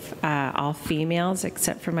family of all females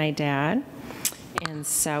except for my dad. And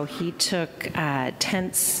so he took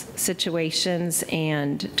tense situations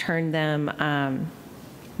and turned them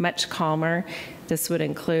much calmer. This would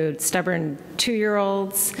include stubborn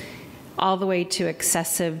 2-year-olds all the way to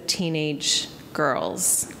excessive teenage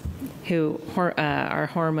girls who our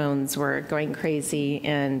hormones were going crazy,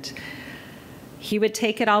 and he would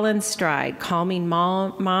take it all in stride, calming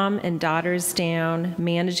mom and daughters down,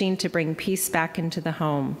 managing to bring peace back into the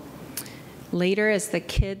home. Later, as the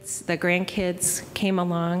grandkids came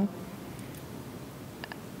along,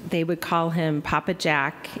 they would call him Papa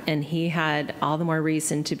Jack, and he had all the more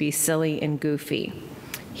reason to be silly and goofy.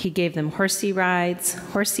 He gave them horsey rides,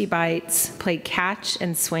 horsey bites, played catch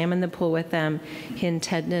and swam in the pool with them. He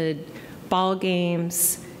attended ball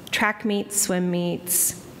games, track meets, swim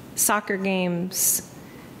meets, soccer games,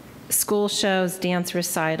 school shows, dance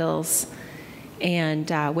recitals. And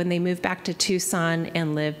when they moved back to Tucson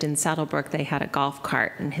and lived in Saddlebrook, they had a golf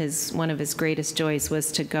cart. And one of his greatest joys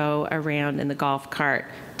was to go around in the golf cart,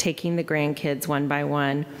 taking the grandkids one by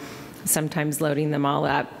one, sometimes loading them all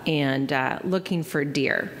up, and looking for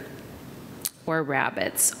deer or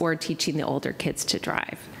rabbits, or teaching the older kids to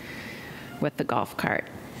drive with the golf cart.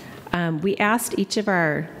 We asked each of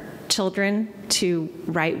our children to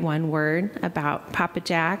write one word about Papa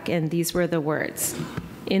Jack, and these were the words: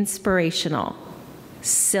 inspirational,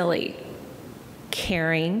 silly,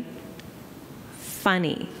 caring,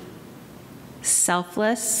 funny,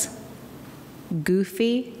 selfless,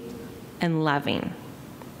 goofy, and loving.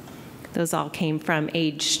 Those all came from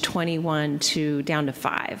age 21 to down to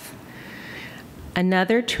 5.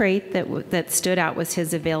 Another trait that stood out was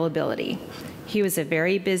his availability. He was a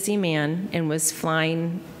very busy man and was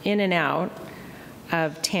flying in and out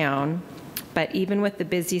of town, but even with the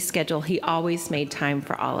busy schedule, he always made time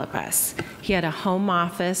for all of us. He had a home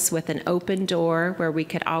office with an open door where we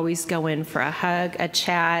could always go in for a hug, a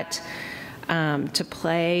chat, to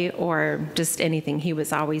play, or just anything. He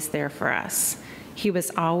was always there for us. He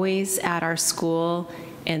was always at our school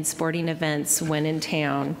and sporting events when in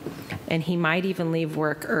town, and he might even leave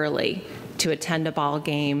work early to attend a ball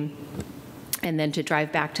game and then to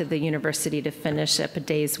drive back to the university to finish up a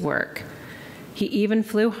day's work. He even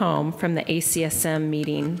flew home from the ACSM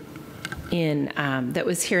meeting that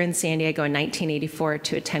was here in San Diego in 1984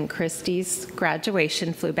 to attend Christie's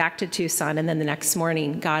graduation, flew back to Tucson, and then the next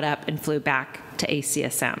morning got up and flew back to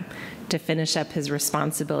ACSM to finish up his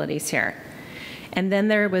responsibilities here. And then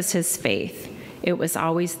there was his faith. It was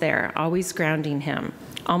always there, always grounding him.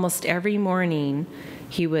 Almost every morning,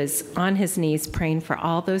 he was on his knees praying for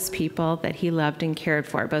all those people that he loved and cared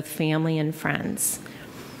for, both family and friends.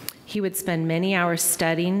 He would spend many hours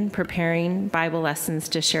studying, preparing Bible lessons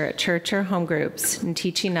to share at church or home groups, and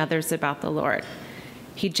teaching others about the Lord.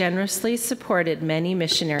 He generously supported many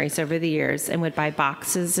missionaries over the years and would buy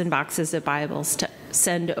boxes and boxes of Bibles to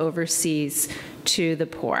send overseas to the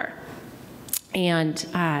poor. And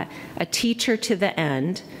a teacher to the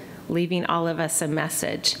end, leaving all of us a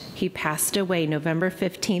message. He passed away November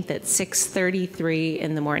 15th at 6:33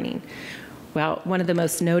 in the morning. Well, one of the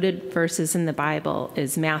most noted verses in the Bible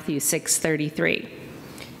is Matthew 6:33.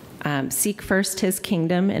 Seek first his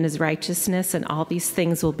kingdom and his righteousness, and all these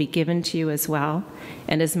things will be given to you as well.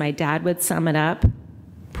 And as my dad would sum it up,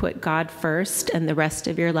 put God first, and the rest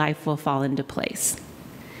of your life will fall into place.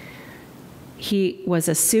 He was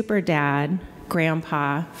a super dad,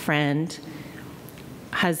 grandpa, friend,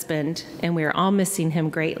 husband, and we are all missing him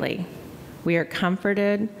greatly. We are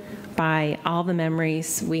comforted by all the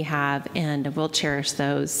memories we have, and we'll cherish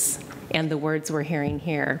those and the words we're hearing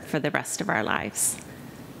here for the rest of our lives.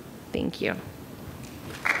 Thank you.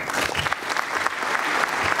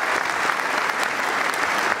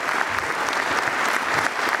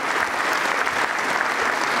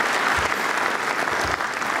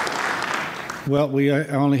 Well, we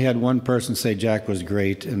only had one person say Jack was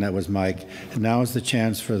great, and that was Mike. And now is the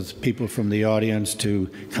chance for people from the audience to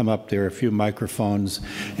come up. There are a few microphones.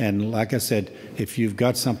 And like I said, if you've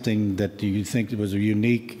got something that you think was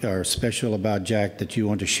unique or special about Jack that you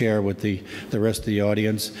want to share with the rest of the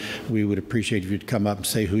audience, we would appreciate if you'd come up and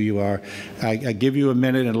say who you are. I give you a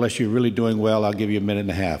minute. Unless you're really doing well, I'll give you a minute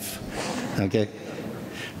and a half. Okay?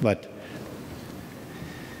 But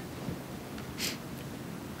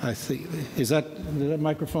I see. Is that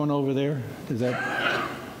microphone over there? Is that?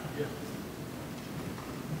 Yeah.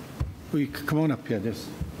 Well, come on up here. This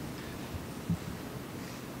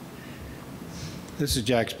is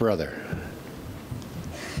Jack's brother.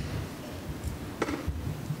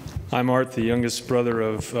 I'm Art, the youngest brother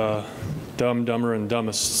of Dumb, Dumber, and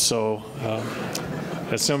Dumbest. So,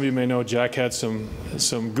 as some of you may know, Jack had some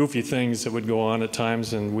goofy things that would go on at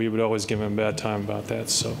times, and we would always give him a bad time about that.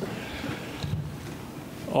 So.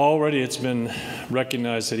 Already it's been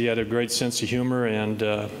recognized that he had a great sense of humor and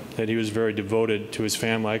that he was very devoted to his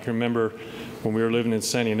family. I can remember when we were living in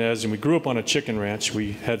San Ynez, and we grew up on a chicken ranch.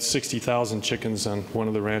 We had 60,000 chickens on one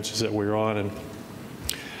of the ranches that we were on,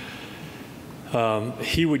 and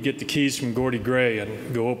he would get the keys from Gordy Gray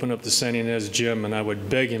and go open up the San Ynez gym, and I would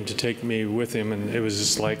beg him to take me with him, and it was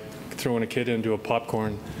just like throwing a kid into a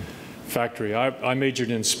popcorn factory. I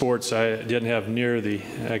majored in sports. I didn't have near the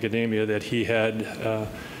academia that he had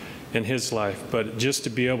in his life, but just to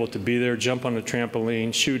be able to be there, jump on a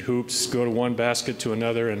trampoline, shoot hoops, go to one basket to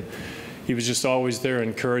another, and he was just always there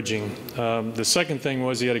encouraging. The second thing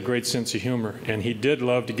was he had a great sense of humor, and he did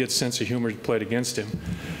love to get sense of humor played against him.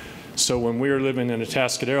 So when we were living in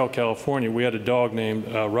Atascadero, California, we had a dog named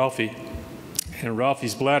Ralphie. And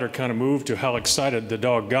Ralphie's bladder kind of moved to how excited the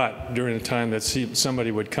dog got during the time that somebody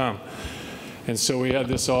would come. And so we had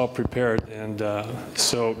this all prepared. And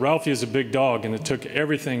so Ralphie is a big dog, and it took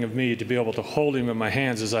everything of me to be able to hold him in my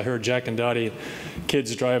hands as I heard Jack and Dottie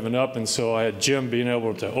kids driving up. And so I had Jim being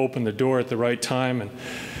able to open the door at the right time.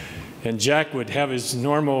 And Jack would have his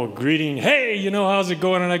normal greeting, hey, you know, how's it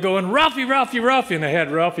going? And I go, and Ralphie, Ralphie, Ralphie. And I had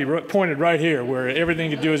Ralphie pointed right here where everything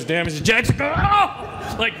could do is damage. And Jack's going,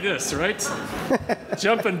 oh, like this, right?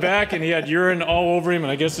 Jumping back, and he had urine all over him.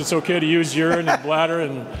 And I guess it's okay to use urine and bladder.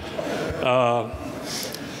 And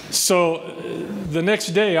so the next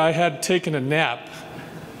day I had taken a nap.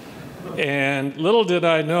 And little did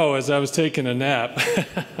I know as I was taking a nap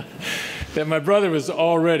that my brother was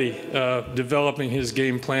already developing his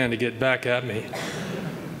game plan to get back at me.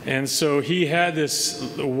 And so he had this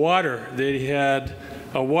water that he had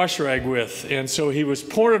a wash rag with, and so he was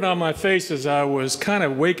pouring it on my face as I was kind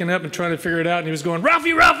of waking up and trying to figure it out, and he was going,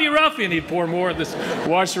 "Ralphie, Ralphie, Ralphie," and he'd pour more of this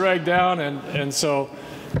wash rag down, and so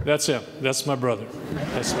that's him. That's my brother.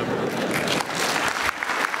 That's my brother.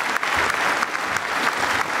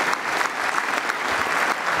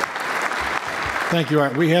 Thank you,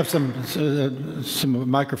 Art. We have some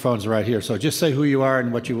microphones right here, so just say who you are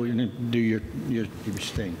and what you do your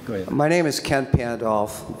thing. Go ahead. My name is Kent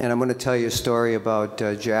Pandolf, and I'm going to tell you a story about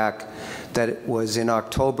Jack that was in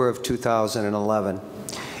October of 2011.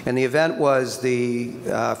 And the event was the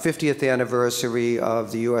 50th anniversary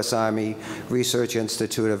of the U.S. Army Research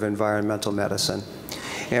Institute of Environmental Medicine.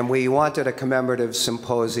 And we wanted a commemorative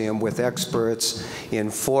symposium with experts in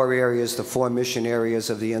 4 areas, the 4 mission areas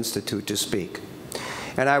of the Institute, to speak.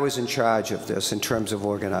 And I was in charge of this in terms of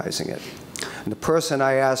organizing it. And the person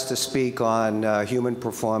I asked to speak on human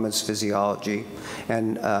performance physiology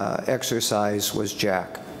and exercise was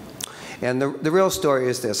Jack. And the real story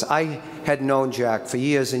is this. I had known Jack for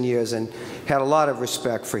years and years and had a lot of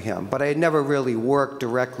respect for him, but I had never really worked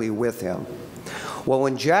directly with him. Well,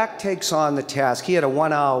 when Jack takes on the task, he had a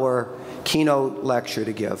 1-hour keynote lecture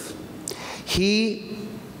to give. He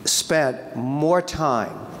spent more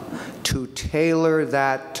time to tailor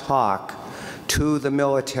that talk to the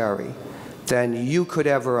military than you could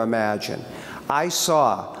ever imagine. I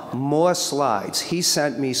saw more slides. He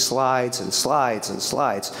sent me slides and slides and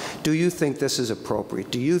slides. Do you think this is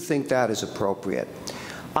appropriate? Do you think that is appropriate?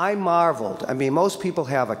 I marveled. I mean, most people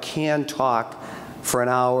have a canned talk for an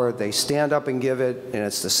hour. They stand up and give it, and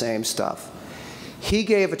it's the same stuff. He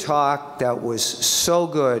gave a talk that was so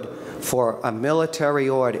good for a military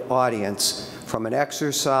audience from an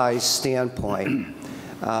exercise standpoint.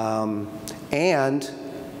 And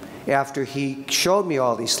after he showed me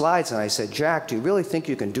all these slides, and I said, "Jack, do you really think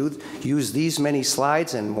you can use these many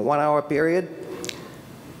slides in a 1-hour period?"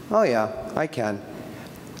 "Oh yeah, I can."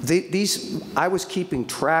 I was keeping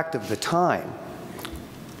track of the time.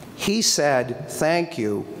 He said, "Thank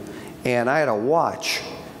you," and I had a watch,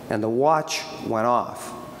 and the watch went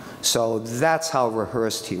off. So that's how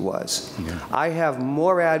rehearsed he was. Yeah. I have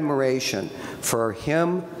more admiration for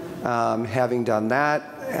him, having done that,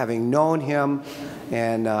 having known him,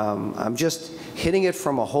 and I'm just hitting it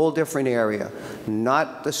from a whole different area,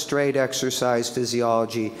 not the straight exercise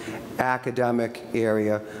physiology academic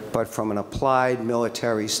area, but from an applied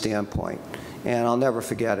military standpoint. And I'll never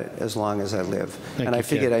forget it as long as I live. And I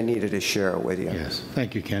figured I needed to share it with you. Yes.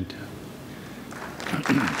 Thank you, Kent.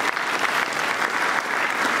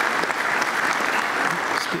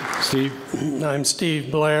 Steve? I'm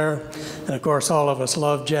Steve Blair, and of course all of us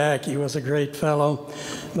love Jack. He was a great fellow,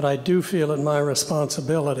 but I do feel it my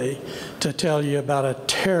responsibility to tell you about a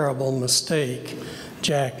terrible mistake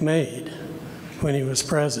Jack made when he was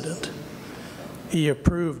president. He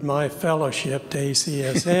approved my fellowship to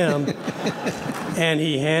ACSM, and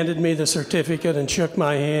he handed me the certificate and shook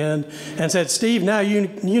my hand and said, "Steve, now you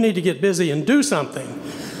need to get busy and do something."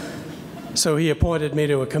 So he appointed me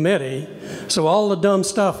to a committee. So all the dumb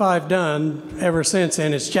stuff I've done ever since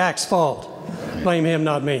then, it's Jack's fault. Blame him,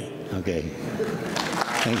 not me. Okay.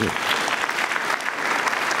 Thank you.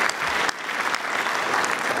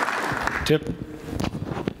 Tip?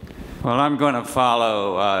 Well, I'm going to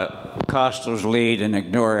follow Costill's lead and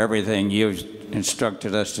ignore everything you've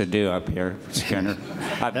instructed us to do up here, Skinner.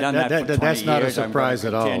 I've done that for 20 That's years. not a surprise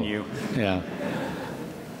at all. Yeah.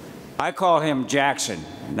 I call him Jackson,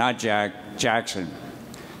 not Jackson.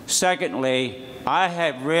 Secondly, I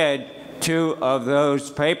have read 2 of those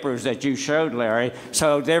papers that you showed, Larry,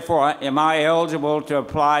 so therefore, am I eligible to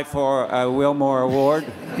apply for a Wilmore Award?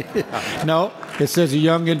 No, it says a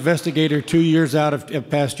young investigator 2 years out of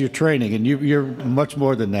past your training, and you're much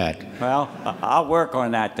more than that. Well, I'll work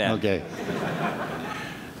on that then. Okay.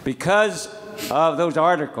 Because of those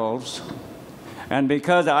articles, and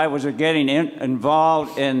because I was getting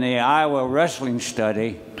involved in the Iowa wrestling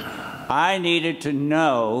study, I needed to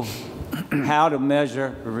know how to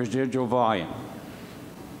measure residual volume.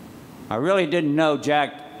 I really didn't know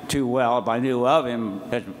Jack too well, but I knew of him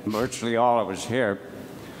at virtually all of us here.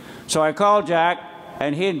 So I called Jack,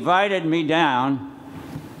 and he invited me down,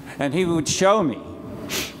 and he would show me.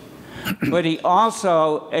 But he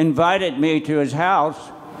also invited me to his house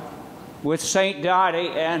with St. Dottie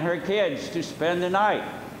and her kids to spend the night.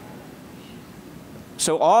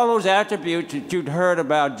 So all those attributes that you'd heard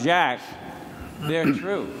about Jack, they're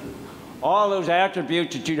true. All those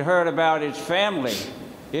attributes that you'd heard about his family,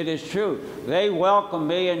 It is true. They welcomed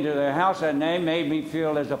me into their house and they made me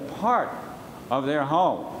feel as a part of their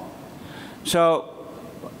home. So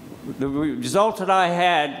the results that I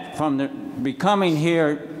had from becoming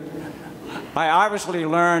here, I obviously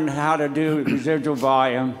learned how to do residual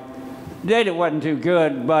volume. Data wasn't too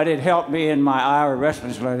good, but it helped me in my Iowa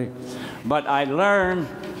wrestling study. But I learned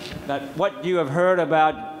that what you have heard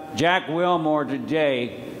about Jack Wilmore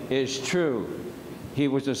today is true. He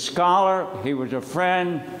was a scholar, he was a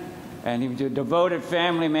friend, and he was a devoted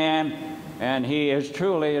family man, and he is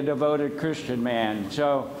truly a devoted Christian man.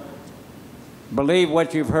 So believe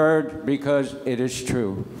what you've heard because it is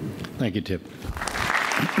true. Thank you, Tip.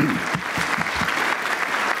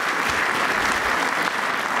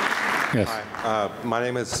 Yes. Hi, my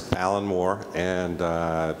name is Alan Moore, and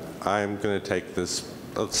I'm going to take this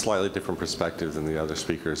a slightly different perspective than the other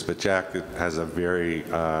speakers, but Jack has a very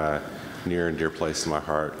near and dear place in my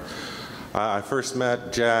heart. I first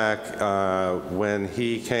met Jack when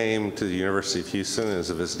he came to the University of Houston as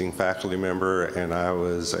a visiting faculty member, and I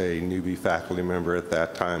was a newbie faculty member at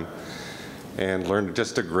that time, and learned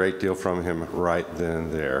just a great deal from him right then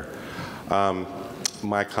and there.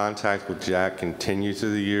 My contact with Jack continued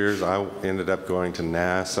through the years. I ended up going to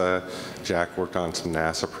NASA. Jack worked on some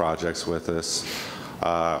NASA projects with us.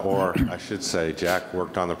 Or I should say, Jack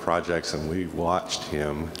worked on the projects and we watched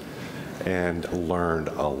him and learned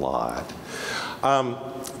a lot.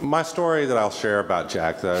 My story that I'll share about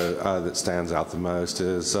Jack, though, that stands out the most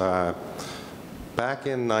is back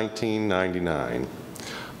in 1999,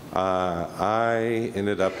 I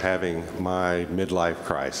ended up having my midlife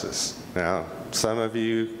crisis. Now, some of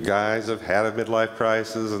you guys have had a midlife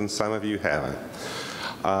crisis and some of you haven't.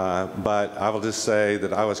 But I will just say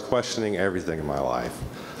that I was questioning everything in my life.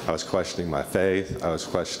 I was questioning my faith, I was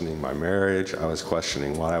questioning my marriage, I was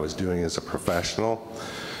questioning what I was doing as a professional.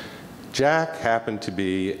 Jack happened to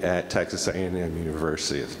be at Texas A&M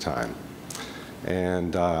University at the time.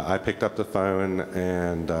 And I picked up the phone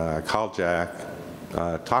and called Jack,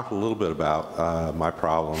 talked a little bit about my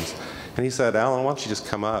problems, and he said, "Alan, why don't you just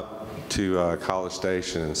come up to College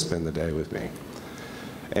Station and spend the day with me?"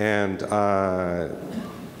 And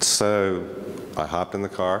so I hopped in the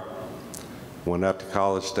car, went up to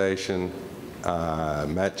College Station,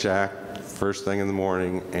 met Jack first thing in the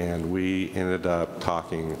morning, and we ended up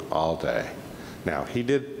talking all day. Now, he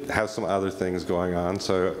did have some other things going on,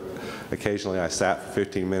 so occasionally I sat for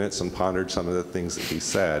 15 minutes and pondered some of the things that he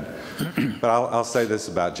said. But I'll say this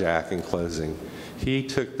about Jack in closing. He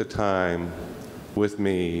took the time with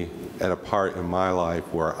me at a part in my life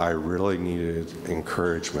where I really needed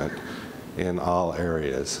encouragement in all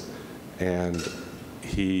areas. And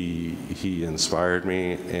he inspired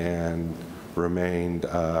me and remained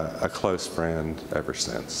a close friend ever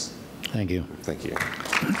since. Thank you. Thank you.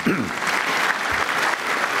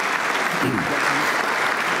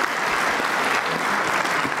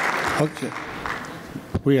 Okay.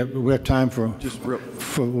 We have time for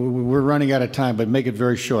we're running out of time, but make it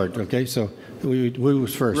very short, okay? So who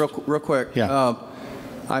was first? Real quick. Yeah.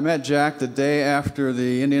 I met Jack the day after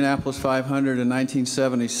the Indianapolis 500 in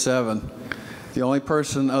 1977. The only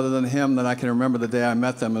person other than him that I can remember the day I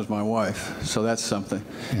met them is my wife, so that's something.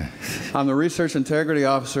 Yeah. I'm the research integrity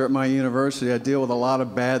officer at my university. I deal with a lot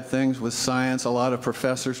of bad things with science, a lot of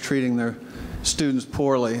professors treating their students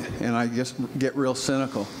poorly, and I just get real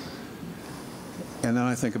cynical. And then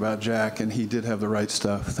I think about Jack, and he did have the right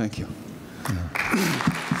stuff. Thank you.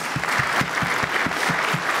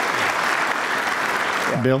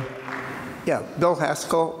 Yeah. Bill? Yeah, Bill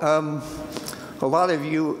Haskell. A lot of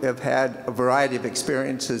you have had a variety of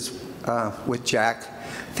experiences with Jack.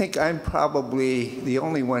 I think I'm probably the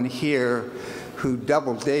only one here who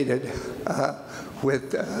double dated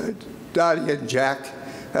with Dottie and Jack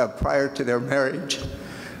prior to their marriage.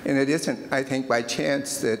 And it isn't, I think, by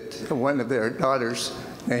chance that one of their daughters'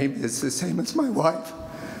 name is the same as my wife.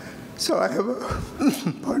 So I have a,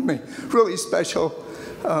 pardon me, really special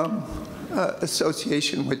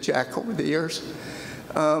association with Jack over the years.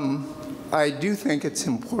 I do think it's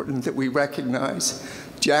important that we recognize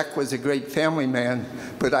Jack was a great family man,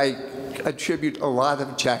 but I attribute a lot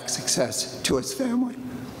of Jack's success to his family.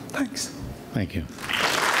 Thanks. Thank you.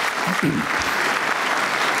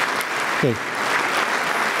 Okay.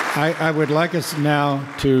 I would like us now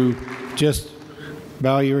to just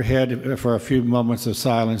bow your head for a few moments of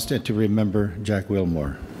silence to remember Jack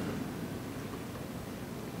Wilmore.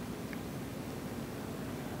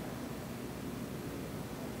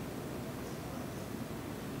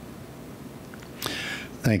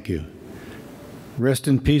 Thank you. Rest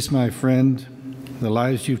in peace, my friend. The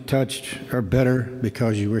lives you've touched are better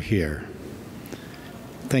because you were here.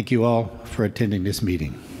 Thank you all for attending this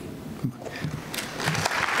meeting.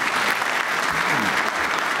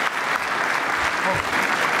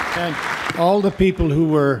 And all the people who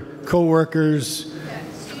were co-workers,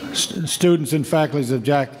 students and faculties of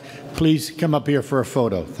Jack, please come up here for a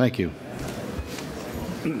photo. Thank you.